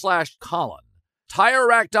TireRack.com/Colin.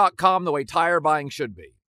 TireRack.com, the way tire buying should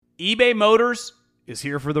be. eBay Motors is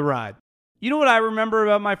here for the ride. You know what I remember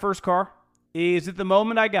about my first car? Is at the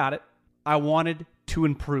moment I got it, I wanted to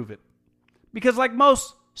improve it. Because like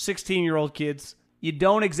most 16-year-old kids, you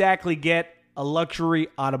don't exactly get a luxury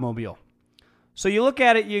automobile. So you look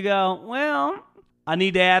at it, you go, well, I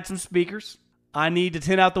need to add some speakers. I need to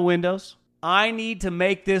tint out the windows. I need to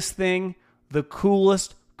make this thing the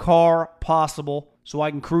coolest car possible so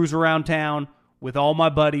I can cruise around town with all my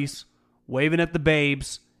buddies, waving at the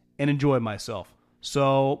babes, and enjoy myself.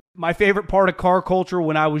 So my favorite part of car culture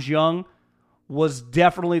when I was young was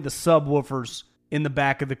definitely the subwoofers in the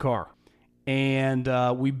back of the car. And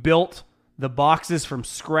we built the boxes from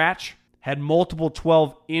scratch, had multiple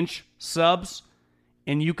 12-inch subs,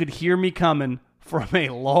 and you could hear me coming from a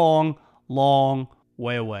long, long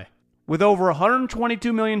way away. With over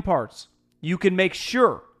 122 million parts, you can make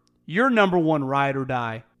sure your number one ride or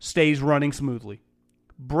die stays running smoothly.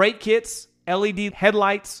 Brake kits, LED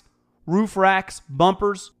headlights, roof racks,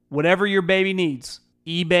 bumpers, whatever your baby needs,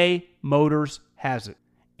 eBay Motors has it.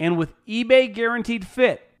 And with eBay Guaranteed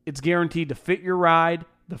Fit, it's guaranteed to fit your ride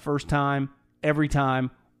the first time, every time,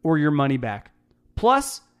 or your money back.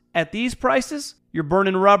 Plus, at these prices, you're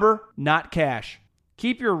burning rubber, not cash.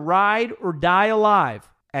 Keep your ride or die alive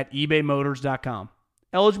at ebaymotors.com.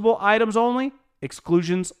 Eligible items only.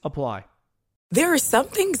 Exclusions apply. There are some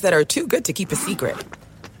things that are too good to keep a secret.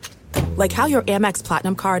 Like how your Amex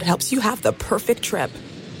Platinum card helps you have the perfect trip.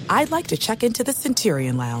 I'd like to check into the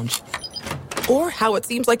Centurion Lounge. Or how it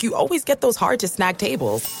seems like you always get those hard-to-snag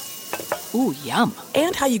tables. Ooh, yum.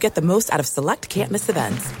 And how you get the most out of select can't-miss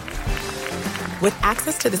events. With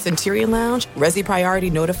access to the Centurion Lounge, Resi Priority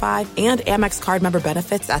Notify, and Amex card member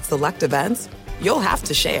benefits at select events, you'll have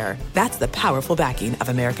to share. That's the powerful backing of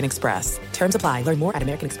American Express. Terms apply. Learn more at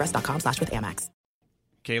americanexpress.com/withAmex.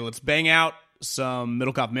 Okay, let's bang out some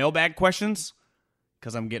Middlecoff mailbag questions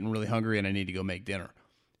because I'm getting really hungry and I need to go make dinner.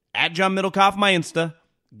 At John Middlecoff, my Insta.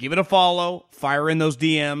 Give it a follow. Fire in those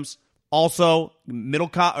DMs. Also,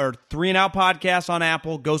 Middlecoff or 3 and Out podcast on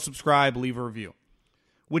Apple. Go subscribe. Leave a review.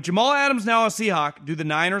 With Jamal Adams now a Seahawk, do the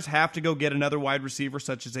Niners have to go get another wide receiver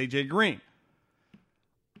such as A.J. Green?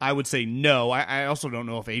 I would say no. I also don't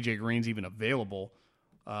know if A.J. Green's even available.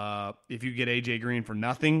 If you get A.J. Green for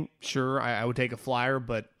nothing, sure, I would take a flyer.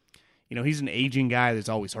 But, you know, he's an aging guy that's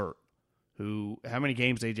always hurt. How many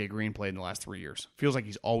games A.J. Green played in the last 3 years? Feels like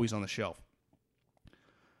he's always on the shelf.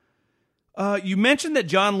 You mentioned that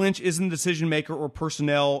John Lynch isn't the decision maker or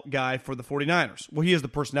personnel guy for the 49ers. Well, he is the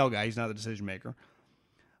personnel guy. He's not the decision maker.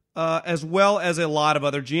 As well as a lot of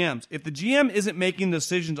other GMs. If the GM isn't making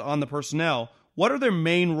decisions on the personnel, what are their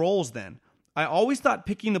main roles then? I always thought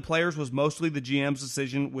picking the players was mostly the GM's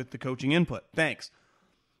decision with the coaching input. Thanks.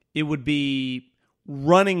 It would be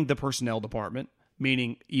running the personnel department,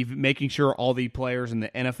 meaning making sure all the players in the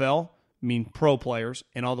NFL, pro players,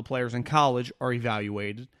 and all the players in college are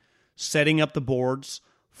evaluated, setting up the boards,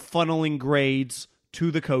 funneling grades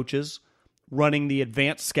to the coaches, running the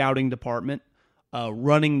advanced scouting department,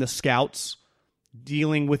 running the scouts,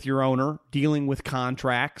 dealing with your owner, dealing with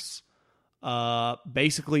contracts,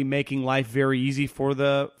 basically making life very easy for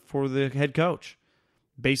the head coach,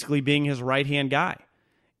 basically being his right-hand guy.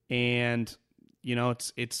 And, you know,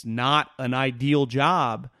 it's not an ideal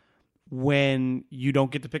job when you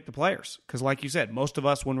don't get to pick the players. Because like you said, most of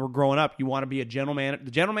us, when we're growing up, you want to be a general manager.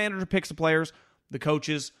 The general manager picks the players, the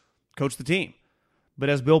coaches coach the team. But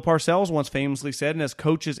as Bill Parcells once famously said, and as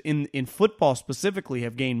coaches in football specifically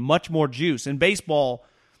have gained much more juice. In baseball,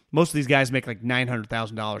 most of these guys make like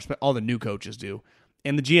 $900,000, but all the new coaches do.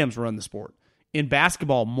 And the GMs run the sport. In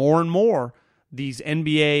basketball, more and more, these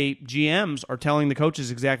NBA GMs are telling the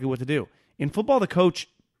coaches exactly what to do. In football, the coach,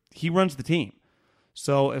 he runs the team.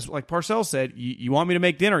 So as like Parcells said, you want me to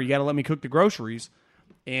make dinner, you got to let me cook the groceries.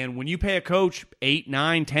 And when you pay a coach $8,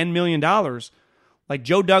 $9, $10 million, like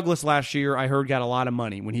Joe Douglas last year, I heard got a lot of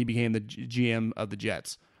money when he became the GM of the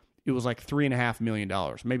Jets. It was like $3.5 million,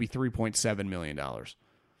 maybe $3.7 million.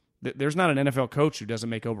 There's not an NFL coach who doesn't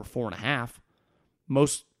make over 4.5.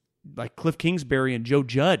 Most, like Cliff Kingsbury and Joe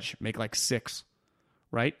Judge, make like 6,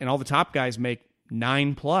 right? And all the top guys make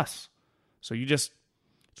 9+. So it's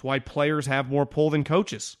why players have more pull than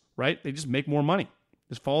coaches, right? They just make more money.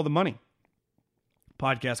 Just follow the money.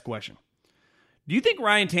 Podcast question. Do you think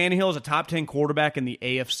Ryan Tannehill is a top 10 quarterback in the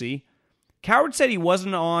AFC? Coward said he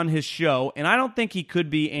wasn't on his show, and I don't think he could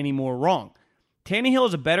be any more wrong. Tannehill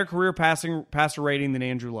is a better career passer rating than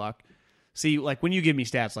Andrew Luck. See, like when you give me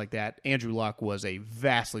stats like that, Andrew Luck was a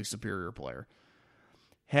vastly superior player.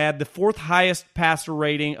 Had the 4th highest passer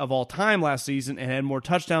rating of all time last season and had more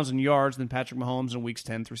touchdowns and yards than Patrick Mahomes in weeks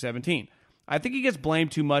 10 through 17. I think he gets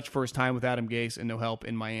blamed too much for his time with Adam Gase and no help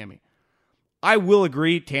in Miami. I will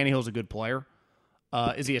agree Tannehill's a good player.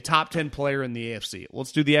 Is he a top 10 player in the AFC?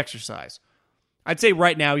 Let's do the exercise. I'd say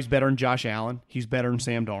right now he's better than Josh Allen. He's better than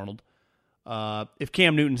Sam Darnold. If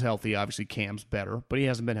Cam Newton's healthy, obviously Cam's better, but he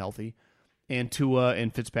hasn't been healthy. And Tua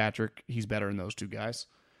and Fitzpatrick, he's better than those two guys.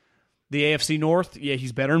 The AFC North, yeah,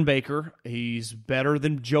 he's better than Baker. He's better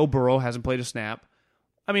than Joe Burrow, hasn't played a snap.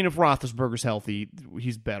 I mean, if Roethlisberger's healthy,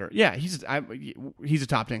 he's better. Yeah, he's a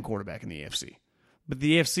top 10 quarterback in the AFC. But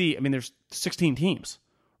the AFC, I mean, there's 16 teams,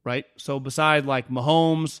 right? So beside like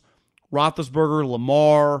Mahomes, Roethlisberger,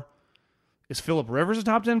 Lamar, is Phillip Rivers a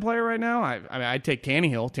top 10 player right now? I mean, I'd take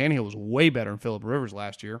Tannehill. Tannehill was way better than Phillip Rivers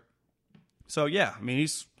last year. So yeah, I mean,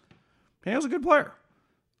 Tannehill's a good player.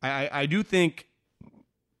 I do think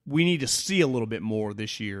we need to see a little bit more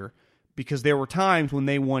this year because there were times when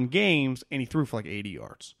they won games and he threw for like 80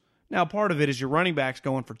 yards. Now, part of it is your running back's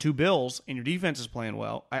going for 2 bills and your defense is playing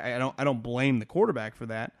well. I don't blame the quarterback for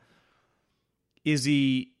that. Is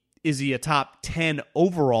he a top 10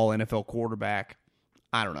 overall NFL quarterback?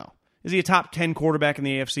 I don't know. Is he a top 10 quarterback in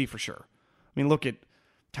the AFC? For sure. I mean, look at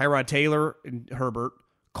Tyrod Taylor and Herbert,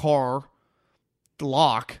 Carr,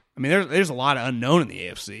 Locke. I mean, there's a lot of unknown in the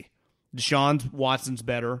AFC. Deshaun Watson's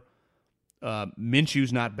better.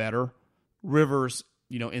 Minshew's not better. Rivers,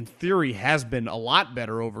 in theory, has been a lot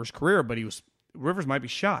better over his career, but Rivers might be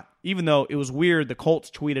shot. Even though it was weird, the Colts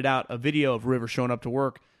tweeted out a video of Rivers showing up to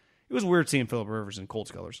work. It was weird seeing Phillip Rivers in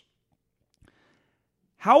Colts colors.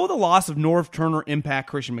 How will the loss of Norv Turner impact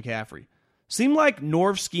Christian McCaffrey? Seemed like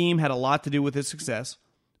Norv's scheme had a lot to do with his success.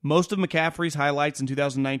 Most of McCaffrey's highlights in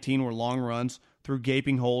 2019 were long runs through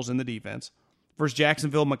gaping holes in the defense. Versus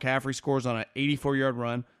Jacksonville, McCaffrey scores on an 84-yard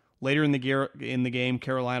run. Later in the game,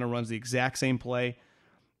 Carolina runs the exact same play,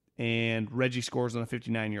 and Reggie scores on a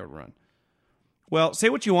 59-yard run. Well, say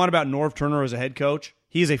what you want about Norv Turner as a head coach.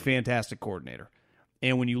 He is a fantastic coordinator.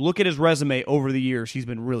 And when you look at his resume over the years, he's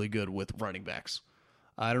been really good with running backs.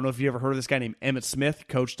 I don't know if you ever heard of this guy named Emmitt Smith.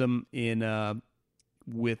 Coached him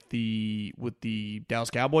with the Dallas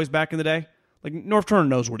Cowboys back in the day. Like, Norv Turner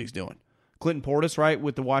knows what he's doing. Clinton Portis, right,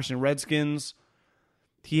 with the Washington Redskins.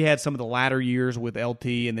 He had some of the latter years with LT,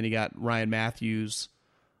 and then he got Ryan Matthews.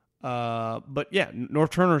 But yeah,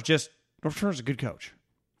 Norv Turner's a good coach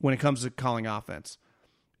when it comes to calling offense.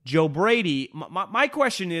 Joe Brady, my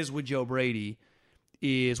question is with Joe Brady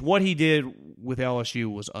is what he did with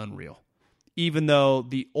LSU was unreal. Even though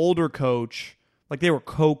the older coach, like they were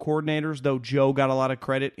co-coordinators, though Joe got a lot of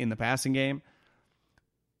credit in the passing game,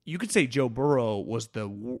 you could say Joe Burrow was they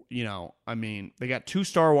got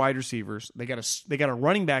 2-star wide receivers. They got a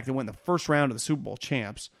running back that went in the first round of the Super Bowl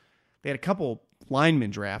champs. They had a couple linemen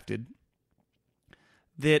drafted.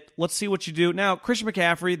 That, let's see what you do. Now, Christian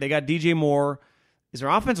McCaffrey, they got DJ Moore. Is their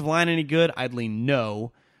offensive line any good? I'd lean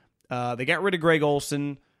no. They got rid of Greg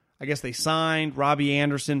Olsen. I guess they signed Robbie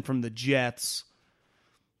Anderson from the Jets.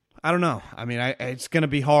 I don't know. I mean, it's going to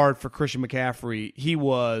be hard for Christian McCaffrey.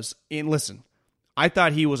 Listen, I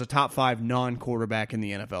thought he was a top 5 non-quarterback in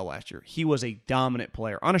the NFL last year. He was a dominant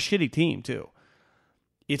player on a shitty team, too.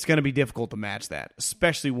 It's going to be difficult to match that,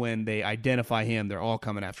 especially when they identify him. They're all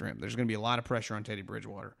coming after him. There's going to be a lot of pressure on Teddy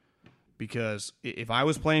Bridgewater because if I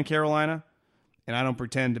was playing Carolina, and I don't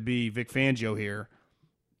pretend to be Vic Fangio here,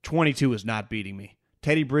 22 is not beating me.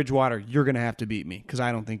 Teddy Bridgewater, you're going to have to beat me because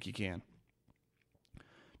I don't think you can.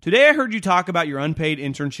 Today I heard you talk about your unpaid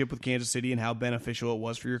internship with Kansas City and how beneficial it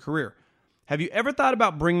was for your career. Have you ever thought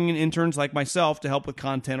about bringing in interns like myself to help with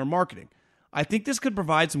content or marketing? I think this could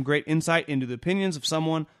provide some great insight into the opinions of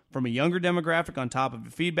someone from a younger demographic on top of the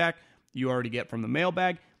feedback you already get from the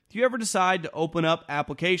mailbag. If you ever decide to open up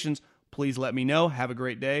applications, please let me know. Have a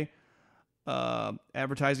great day.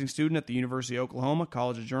 Advertising student at the University of Oklahoma,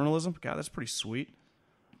 College of Journalism. God, that's pretty sweet.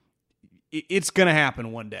 It's going to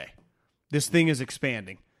happen one day. This thing is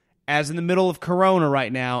expanding. As in the middle of Corona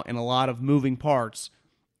right now and a lot of moving parts,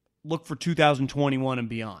 look for 2021 and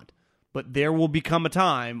beyond. But there will become a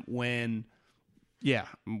time when,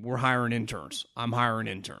 we're hiring interns. I'm hiring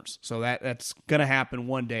interns. So that's going to happen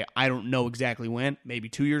one day. I don't know exactly when. Maybe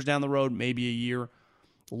 2 years down the road, maybe a year.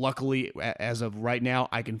 Luckily, as of right now,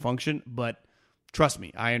 I can function. But trust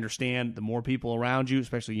me, I understand the more people around you,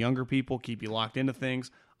 especially younger people, keep you locked into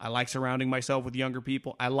things. I like surrounding myself with younger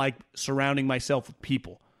people. I like surrounding myself with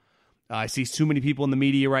people. I see too many people in the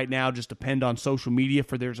media right now just depend on social media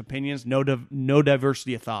for their opinions. No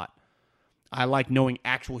diversity of thought. I like knowing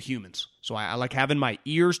actual humans. So I like having my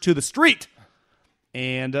ears to the street.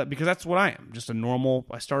 And because that's what I am. Just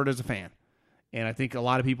I started as a fan. And I think a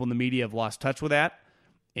lot of people in the media have lost touch with that.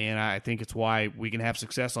 And I think it's why we can have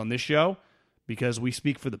success on this show, because we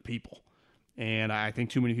speak for the people. And I think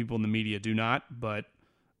too many people in the media do not. But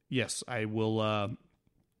yes, I will.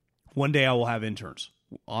 One day I will have interns.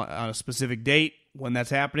 On a specific date, when that's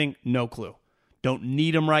happening, no clue. Don't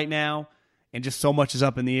need them right now. And just so much is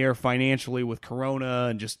up in the air financially with Corona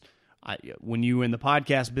and just When you're in the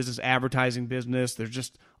podcast business, advertising business, there's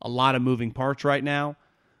just a lot of moving parts right now.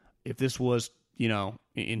 If this was,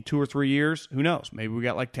 in 2 or 3 years, who knows? Maybe we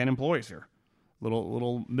got like 10 employees here.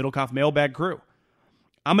 Little Middlecoff mailbag crew.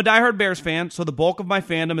 I'm a diehard Bears fan, so the bulk of my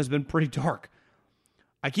fandom has been pretty dark.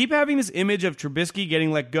 I keep having this image of Trubisky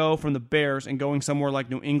getting let go from the Bears and going somewhere like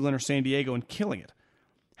New England or San Diego and killing it.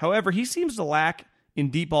 However, he seems to lack in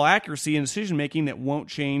deep ball accuracy and decision-making that won't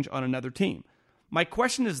change on another team. My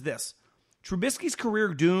question is this. Trubisky's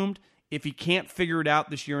career doomed if he can't figure it out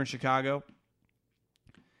this year in Chicago?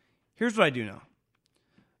 Here's what I do know.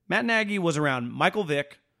 Matt Nagy was around Michael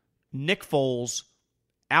Vick, Nick Foles,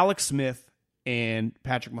 Alex Smith, and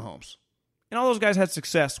Patrick Mahomes. And all those guys had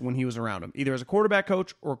success when he was around them, either as a quarterback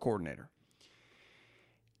coach or a coordinator.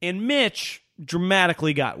 And Mitch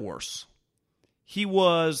dramatically got worse. He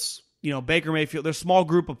was, Baker Mayfield. There's a small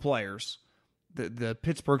group of players, the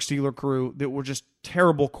Pittsburgh Steelers crew, that were just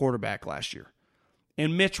terrible quarterback last year.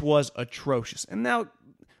 And Mitch was atrocious. And now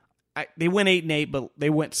they went 8-8, but they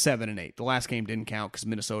went 7-8. The last game didn't count because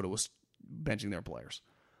Minnesota was benching their players.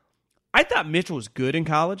 I thought Mitch was good in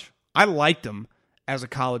college. I liked him as a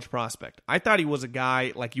college prospect. I thought he was a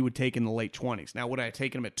guy like you would take in the late 20s. Now, would I have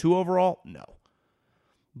taken him at 2 overall? No.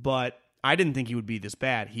 But I didn't think he would be this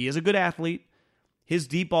bad. He is a good athlete. His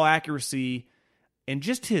deep ball accuracy and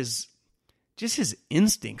just his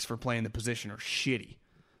instincts for playing the position are shitty.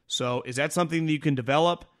 So is that something that you can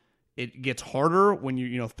develop? It gets harder when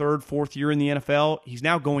you're, third, fourth year in the NFL. He's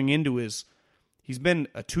now going into he's been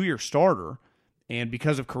a 2-year starter. And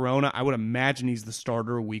because of Corona, I would imagine he's the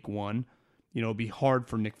starter week 1. It'd be hard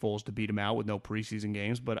for Nick Foles to beat him out with no preseason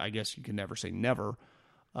games, but I guess you can never say never.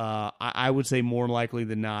 I would say more likely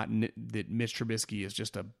than not that Mitch Trubisky is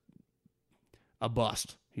just a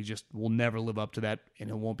bust. He just will never live up to that, and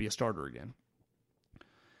he won't be a starter again.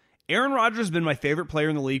 Aaron Rodgers has been my favorite player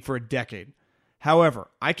in the league for a decade. However,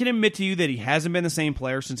 I can admit to you that he hasn't been the same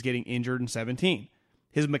player since getting injured in 2017.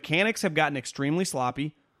 His mechanics have gotten extremely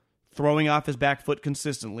sloppy, throwing off his back foot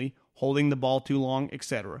consistently, holding the ball too long,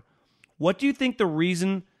 etc. What do you think the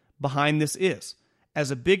reason behind this is? As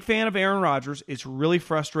a big fan of Aaron Rodgers, it's really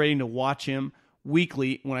frustrating to watch him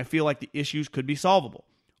weekly when I feel like the issues could be solvable.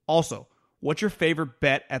 Also, what's your favorite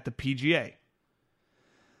bet at the PGA?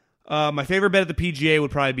 My favorite bet at the PGA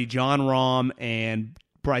would probably be John Rahm and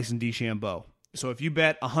Bryson DeChambeau. So if you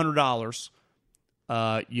bet $100,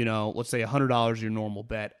 let's say $100 your normal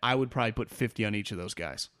bet, I would probably put 50 on each of those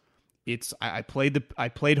guys. I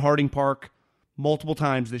played Harding Park multiple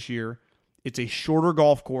times this year. It's a shorter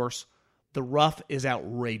golf course. The rough is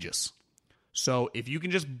outrageous. So if you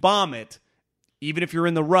can just bomb it, even if you're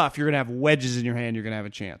in the rough, you're going to have wedges in your hand, you're going to have a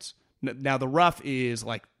chance. Now the rough is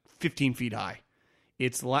like 15 feet high.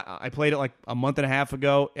 I played it like a month and a half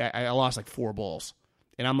ago. I lost like 4 balls,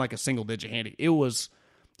 and I'm like a single digit handy. It was,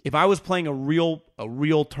 if I was playing a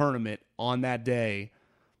real tournament on that day,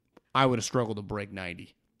 I would have struggled to break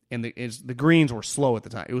 90. And the greens were slow at the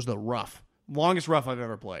time. It was the rough. Longest rough I've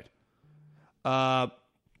ever played. I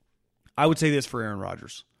would say this for Aaron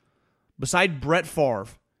Rodgers. Beside Brett Favre,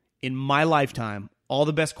 in my lifetime, all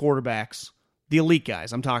the best quarterbacks, the elite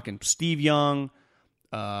guys, I'm talking Steve Young,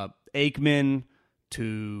 Aikman,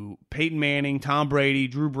 to Peyton Manning, Tom Brady,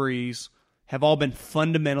 Drew Brees, have all been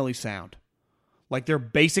fundamentally sound. Like their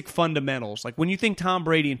basic fundamentals. Like when you think Tom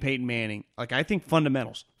Brady and Peyton Manning, like I think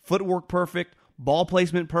fundamentals. Footwork perfect, ball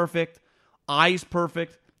placement perfect, eyes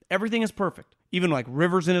perfect, everything is perfect. Even like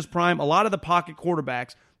Rivers in his prime, a lot of the pocket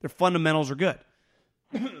quarterbacks, their fundamentals are good.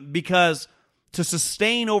 Because to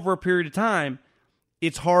sustain over a period of time,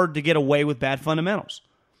 it's hard to get away with bad fundamentals.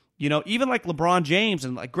 Even like LeBron James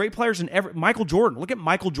and like great players Michael Jordan. Look at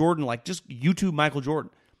Michael Jordan, like just YouTube Michael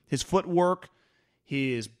Jordan. His footwork,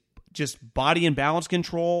 his just body and balance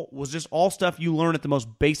control was just all stuff you learn at the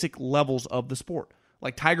most basic levels of the sport.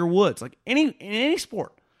 Like Tiger Woods, like in any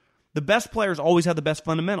sport. The best players always have the best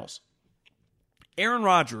fundamentals. Aaron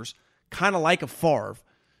Rodgers, kind of like a Favre,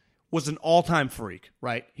 was an all-time freak,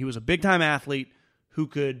 right? He was a big-time athlete who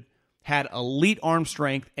had elite arm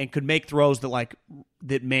strength and could make throws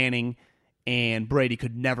that Manning and Brady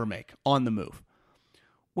could never make on the move.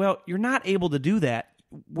 Well, you're not able to do that.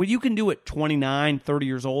 What you can do at 29, 30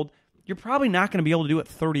 years old, you're probably not going to be able to do at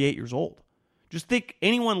 38 years old. Just think,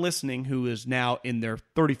 anyone listening who is now in their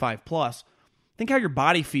 35 plus, think how your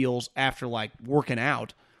body feels after like working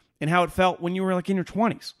out and how it felt when you were like in your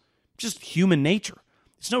 20s. Just human nature.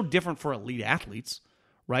 It's no different for elite athletes,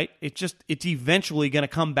 right? It's eventually going to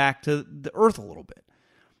come back to the earth a little bit.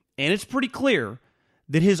 And it's pretty clear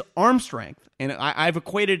that his arm strength, and I've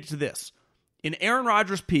equated it to this. In Aaron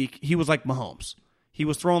Rodgers' peak, he was like Mahomes. He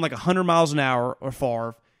was throwing like 100 miles an hour or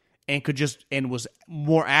Favre, and was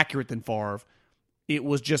more accurate than Favre, it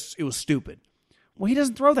was stupid. Well, he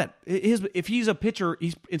doesn't throw that. If he's a pitcher,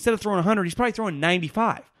 instead of throwing 100, he's probably throwing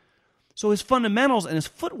 95. So his fundamentals and his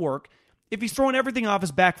footwork, if he's throwing everything off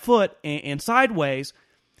his back foot and sideways,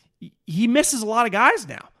 he misses a lot of guys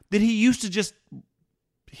now that he used to just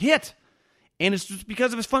hit. And it's just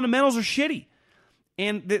because of his fundamentals are shitty.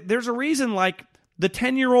 And there's a reason, like, the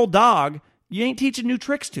 10-year-old dog, you ain't teaching new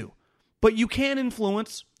tricks to. But you can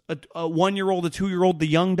influence a 1-year-old, a 2-year-old, the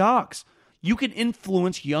young dogs. You can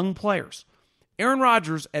influence young players. Aaron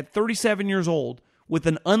Rodgers, at 37 years old, with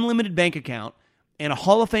an unlimited bank account and a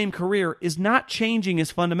Hall of Fame career, is not changing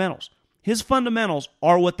his fundamentals. His fundamentals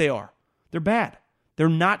are what they are. They're bad. They're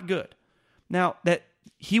not good. Now,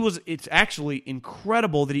 it's actually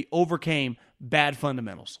incredible that he overcame bad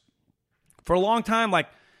fundamentals. For a long time, like,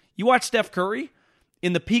 you watch Steph Curry,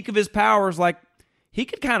 in the peak of his powers, like, he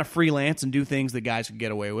could kind of freelance and do things that guys could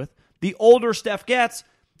get away with. The older Steph gets,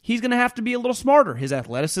 he's going to have to be a little smarter. His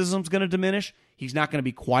athleticism's going to diminish. He's not going to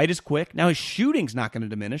be quite as quick. Now, his shooting's not going to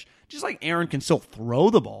diminish. Just like Aaron can still throw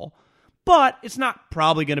the ball, but it's not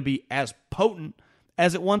probably going to be as potent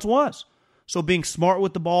as it once was. So being smart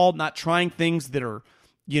with the ball, not trying things that are,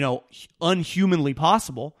 unhumanly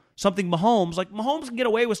possible. Something Mahomes can get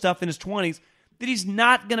away with stuff in his 20s that he's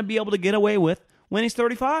not going to be able to get away with when he's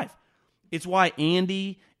 35. It's why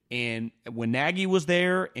Andy and when Nagy was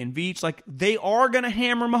there and Veach, like, they are going to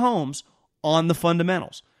hammer Mahomes on the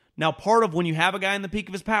fundamentals. Now, part of when you have a guy in the peak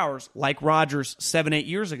of his powers, like Rodgers 7-8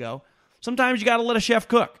 years ago, sometimes you got to let a chef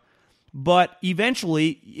cook. But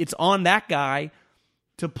eventually, it's on that guy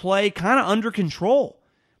to play kind of under control.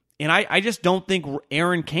 And I just don't think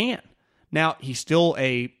Aaron can. Now, he's still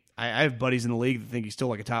I have buddies in the league that think he's still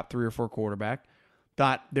like a top 3 or 4 quarterback.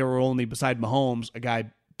 Thought there were only, beside Mahomes, a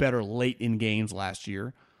guy better late in games last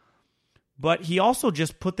year. But he also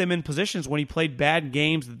just put them in positions when he played bad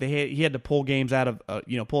games that he had to pull games out of,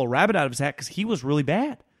 pull a rabbit out of his hat because he was really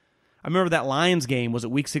bad. I remember that Lions game, was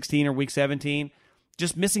it week 16 or week 17?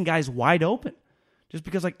 Just missing guys wide open. Just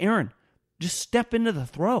because, like, Aaron, just step into the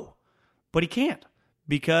throw. But he can't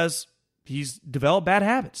because he's developed bad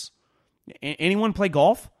habits. Anyone play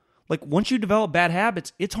golf? Like, once you develop bad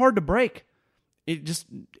habits, it's hard to break.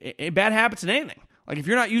 Bad habits in anything. Like, if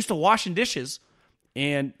you're not used to washing dishes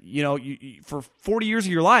and, you for 40 years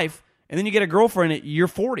of your life, and then you get a girlfriend at year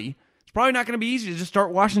 40, it's probably not going to be easy to just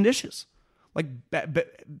start washing dishes. Like,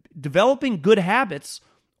 developing good habits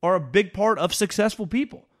are a big part of successful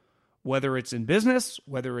people, whether it's in business,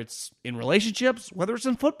 whether it's in relationships, whether it's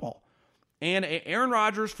in football. And Aaron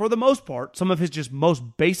Rodgers, for the most part, some of his just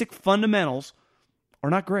most basic fundamentals are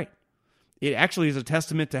not great. It actually is a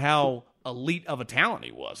testament to how elite of a talent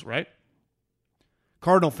he was, right?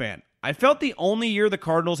 Cardinal fan. I felt the only year the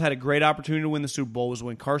Cardinals had a great opportunity to win the Super Bowl was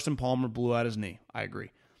when Carson Palmer blew out his knee. I agree.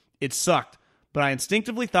 It sucked, but I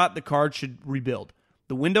instinctively thought the Cards should rebuild.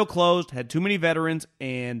 The window closed, had too many veterans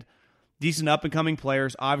and decent up-and-coming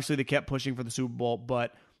players. Obviously, they kept pushing for the Super Bowl,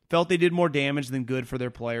 but felt they did more damage than good for their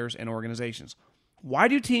players and organizations. Why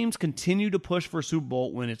do teams continue to push for a Super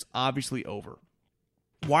Bowl when it's obviously over?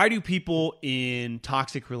 Why do people in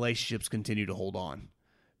toxic relationships continue to hold on?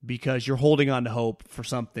 Because you're holding on to hope for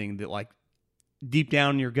something that, like, deep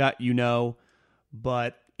down in your gut,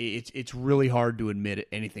 but it's really hard to admit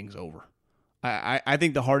anything's over. I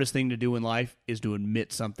think the hardest thing to do in life is to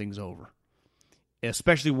admit something's over,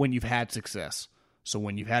 especially when you've had success. So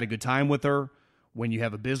when you've had a good time with her, when you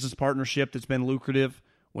have a business partnership that's been lucrative,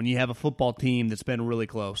 when you have a football team that's been really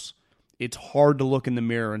close, it's hard to look in the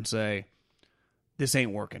mirror and say, this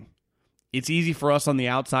ain't working. It's easy for us on the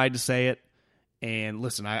outside to say it. And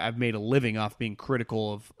listen, I've made a living off being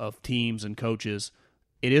critical of teams and coaches.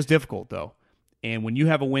 It is difficult, though. And when you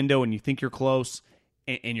have a window and you think you're close,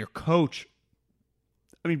 and your coach,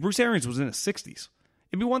 Bruce Arians was in his 60s.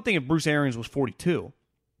 It'd be one thing if Bruce Arians was 42,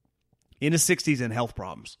 in his 60s and health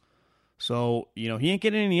problems. So, he ain't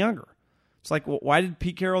getting any younger. It's like, well, why did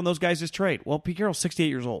Pete Carroll and those guys just trade? Well, Pete Carroll's 68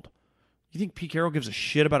 years old. You think Pete Carroll gives a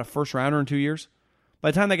shit about a first rounder in 2 years? By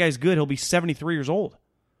the time that guy's good, he'll be 73 years old.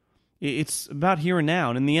 It's about here and now.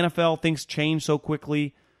 And in the NFL, things change so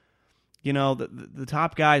quickly. The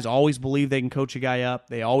top guys always believe they can coach a guy up.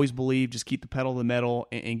 They always believe just keep the pedal to the metal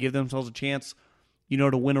and give themselves a chance,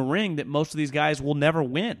 to win a ring that most of these guys will never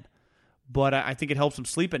win. But I think it helps them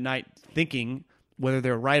sleep at night thinking, whether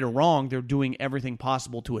they're right or wrong, they're doing everything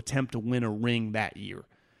possible to attempt to win a ring that year.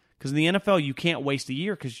 Because in the NFL, you can't waste a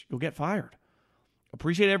year because you'll get fired.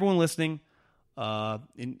 Appreciate everyone listening.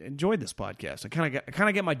 Enjoyed this podcast. I kind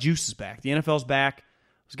of get my juices back. The NFL's back. I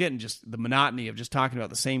was getting just the monotony of just talking about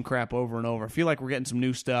the same crap over and over. I feel like we're getting some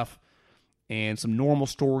new stuff, and some normal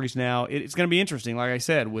stories now. It's going to be interesting, like I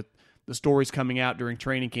said, with the stories coming out during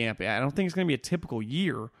training camp. I don't think it's going to be a typical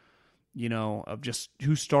year, of just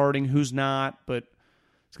who's starting, who's not, but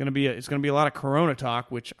it's going to be a lot of Corona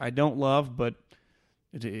talk, which I don't love, but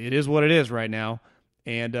it is what it is right now.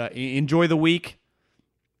 And enjoy the week,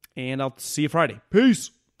 and I'll see you Friday.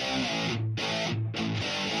 Peace.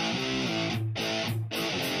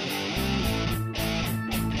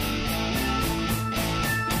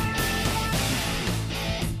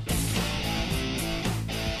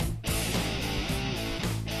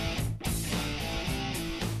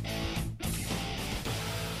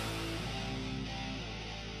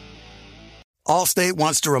 Allstate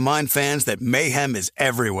wants to remind fans that mayhem is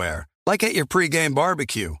everywhere, like at your pregame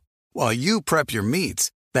barbecue. While you prep your meats,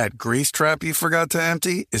 that grease trap you forgot to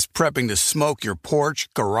empty is prepping to smoke your porch,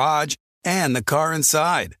 garage, and the car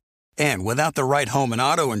inside. And without the right home and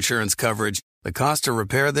auto insurance coverage, the cost to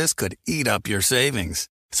repair this could eat up your savings.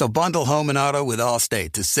 So bundle home and auto with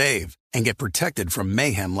Allstate to save and get protected from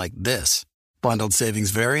mayhem like this. Bundled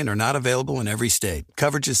savings vary and are not available in every state.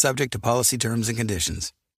 Coverage is subject to policy terms and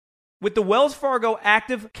conditions. With the Wells Fargo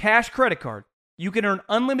Active Cash Credit Card, you can earn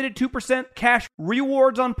unlimited 2% cash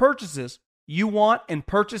rewards on purchases you want and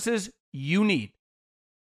purchases you need.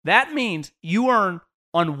 That means you earn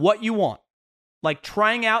on what you want, like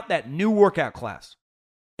trying out that new workout class,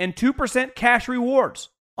 and 2% cash rewards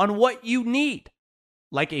on what you need,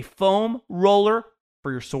 like a foam roller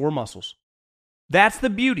for your sore muscles. That's the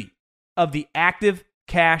beauty of the Active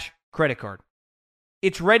Cash Credit Card.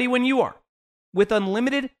 It's ready when you are, with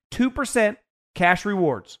unlimited 2% cash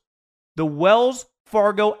rewards. The Wells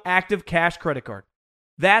Fargo Active Cash Credit Card.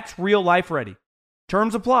 That's real life ready.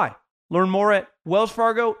 Terms apply. Learn more at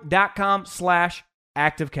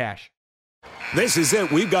wellsfargo.com/activecash. This is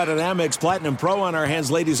it. We've got an Amex Platinum Pro on our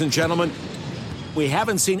hands, ladies and gentlemen. We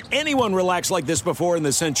haven't seen anyone relax like this before in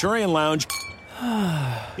the Centurion Lounge.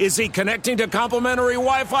 Is he connecting to complimentary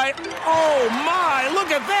Wi-Fi? Oh my,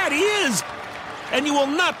 look at that, he is! And you will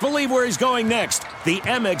not believe where he's going next. The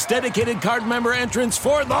Amex dedicated card member entrance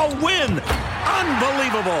for the win.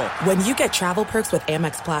 Unbelievable. When you get travel perks with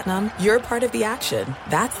Amex Platinum, you're part of the action.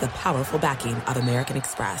 That's the powerful backing of American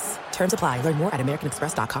Express. Terms apply. Learn more at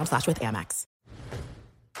americanexpress.com/withAmex.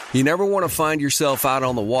 You never want to find yourself out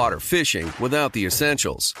on the water fishing without the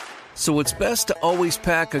essentials. So it's best to always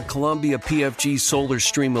pack a Columbia PFG Solar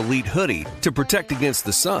Stream Elite hoodie to protect against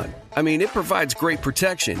the sun. I mean, it provides great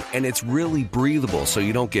protection, and it's really breathable so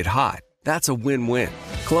you don't get hot. That's a win-win.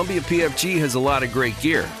 Columbia PFG has a lot of great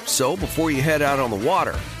gear, so before you head out on the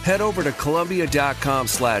water, head over to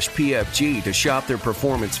Columbia.com/PFG to shop their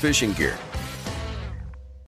performance fishing gear.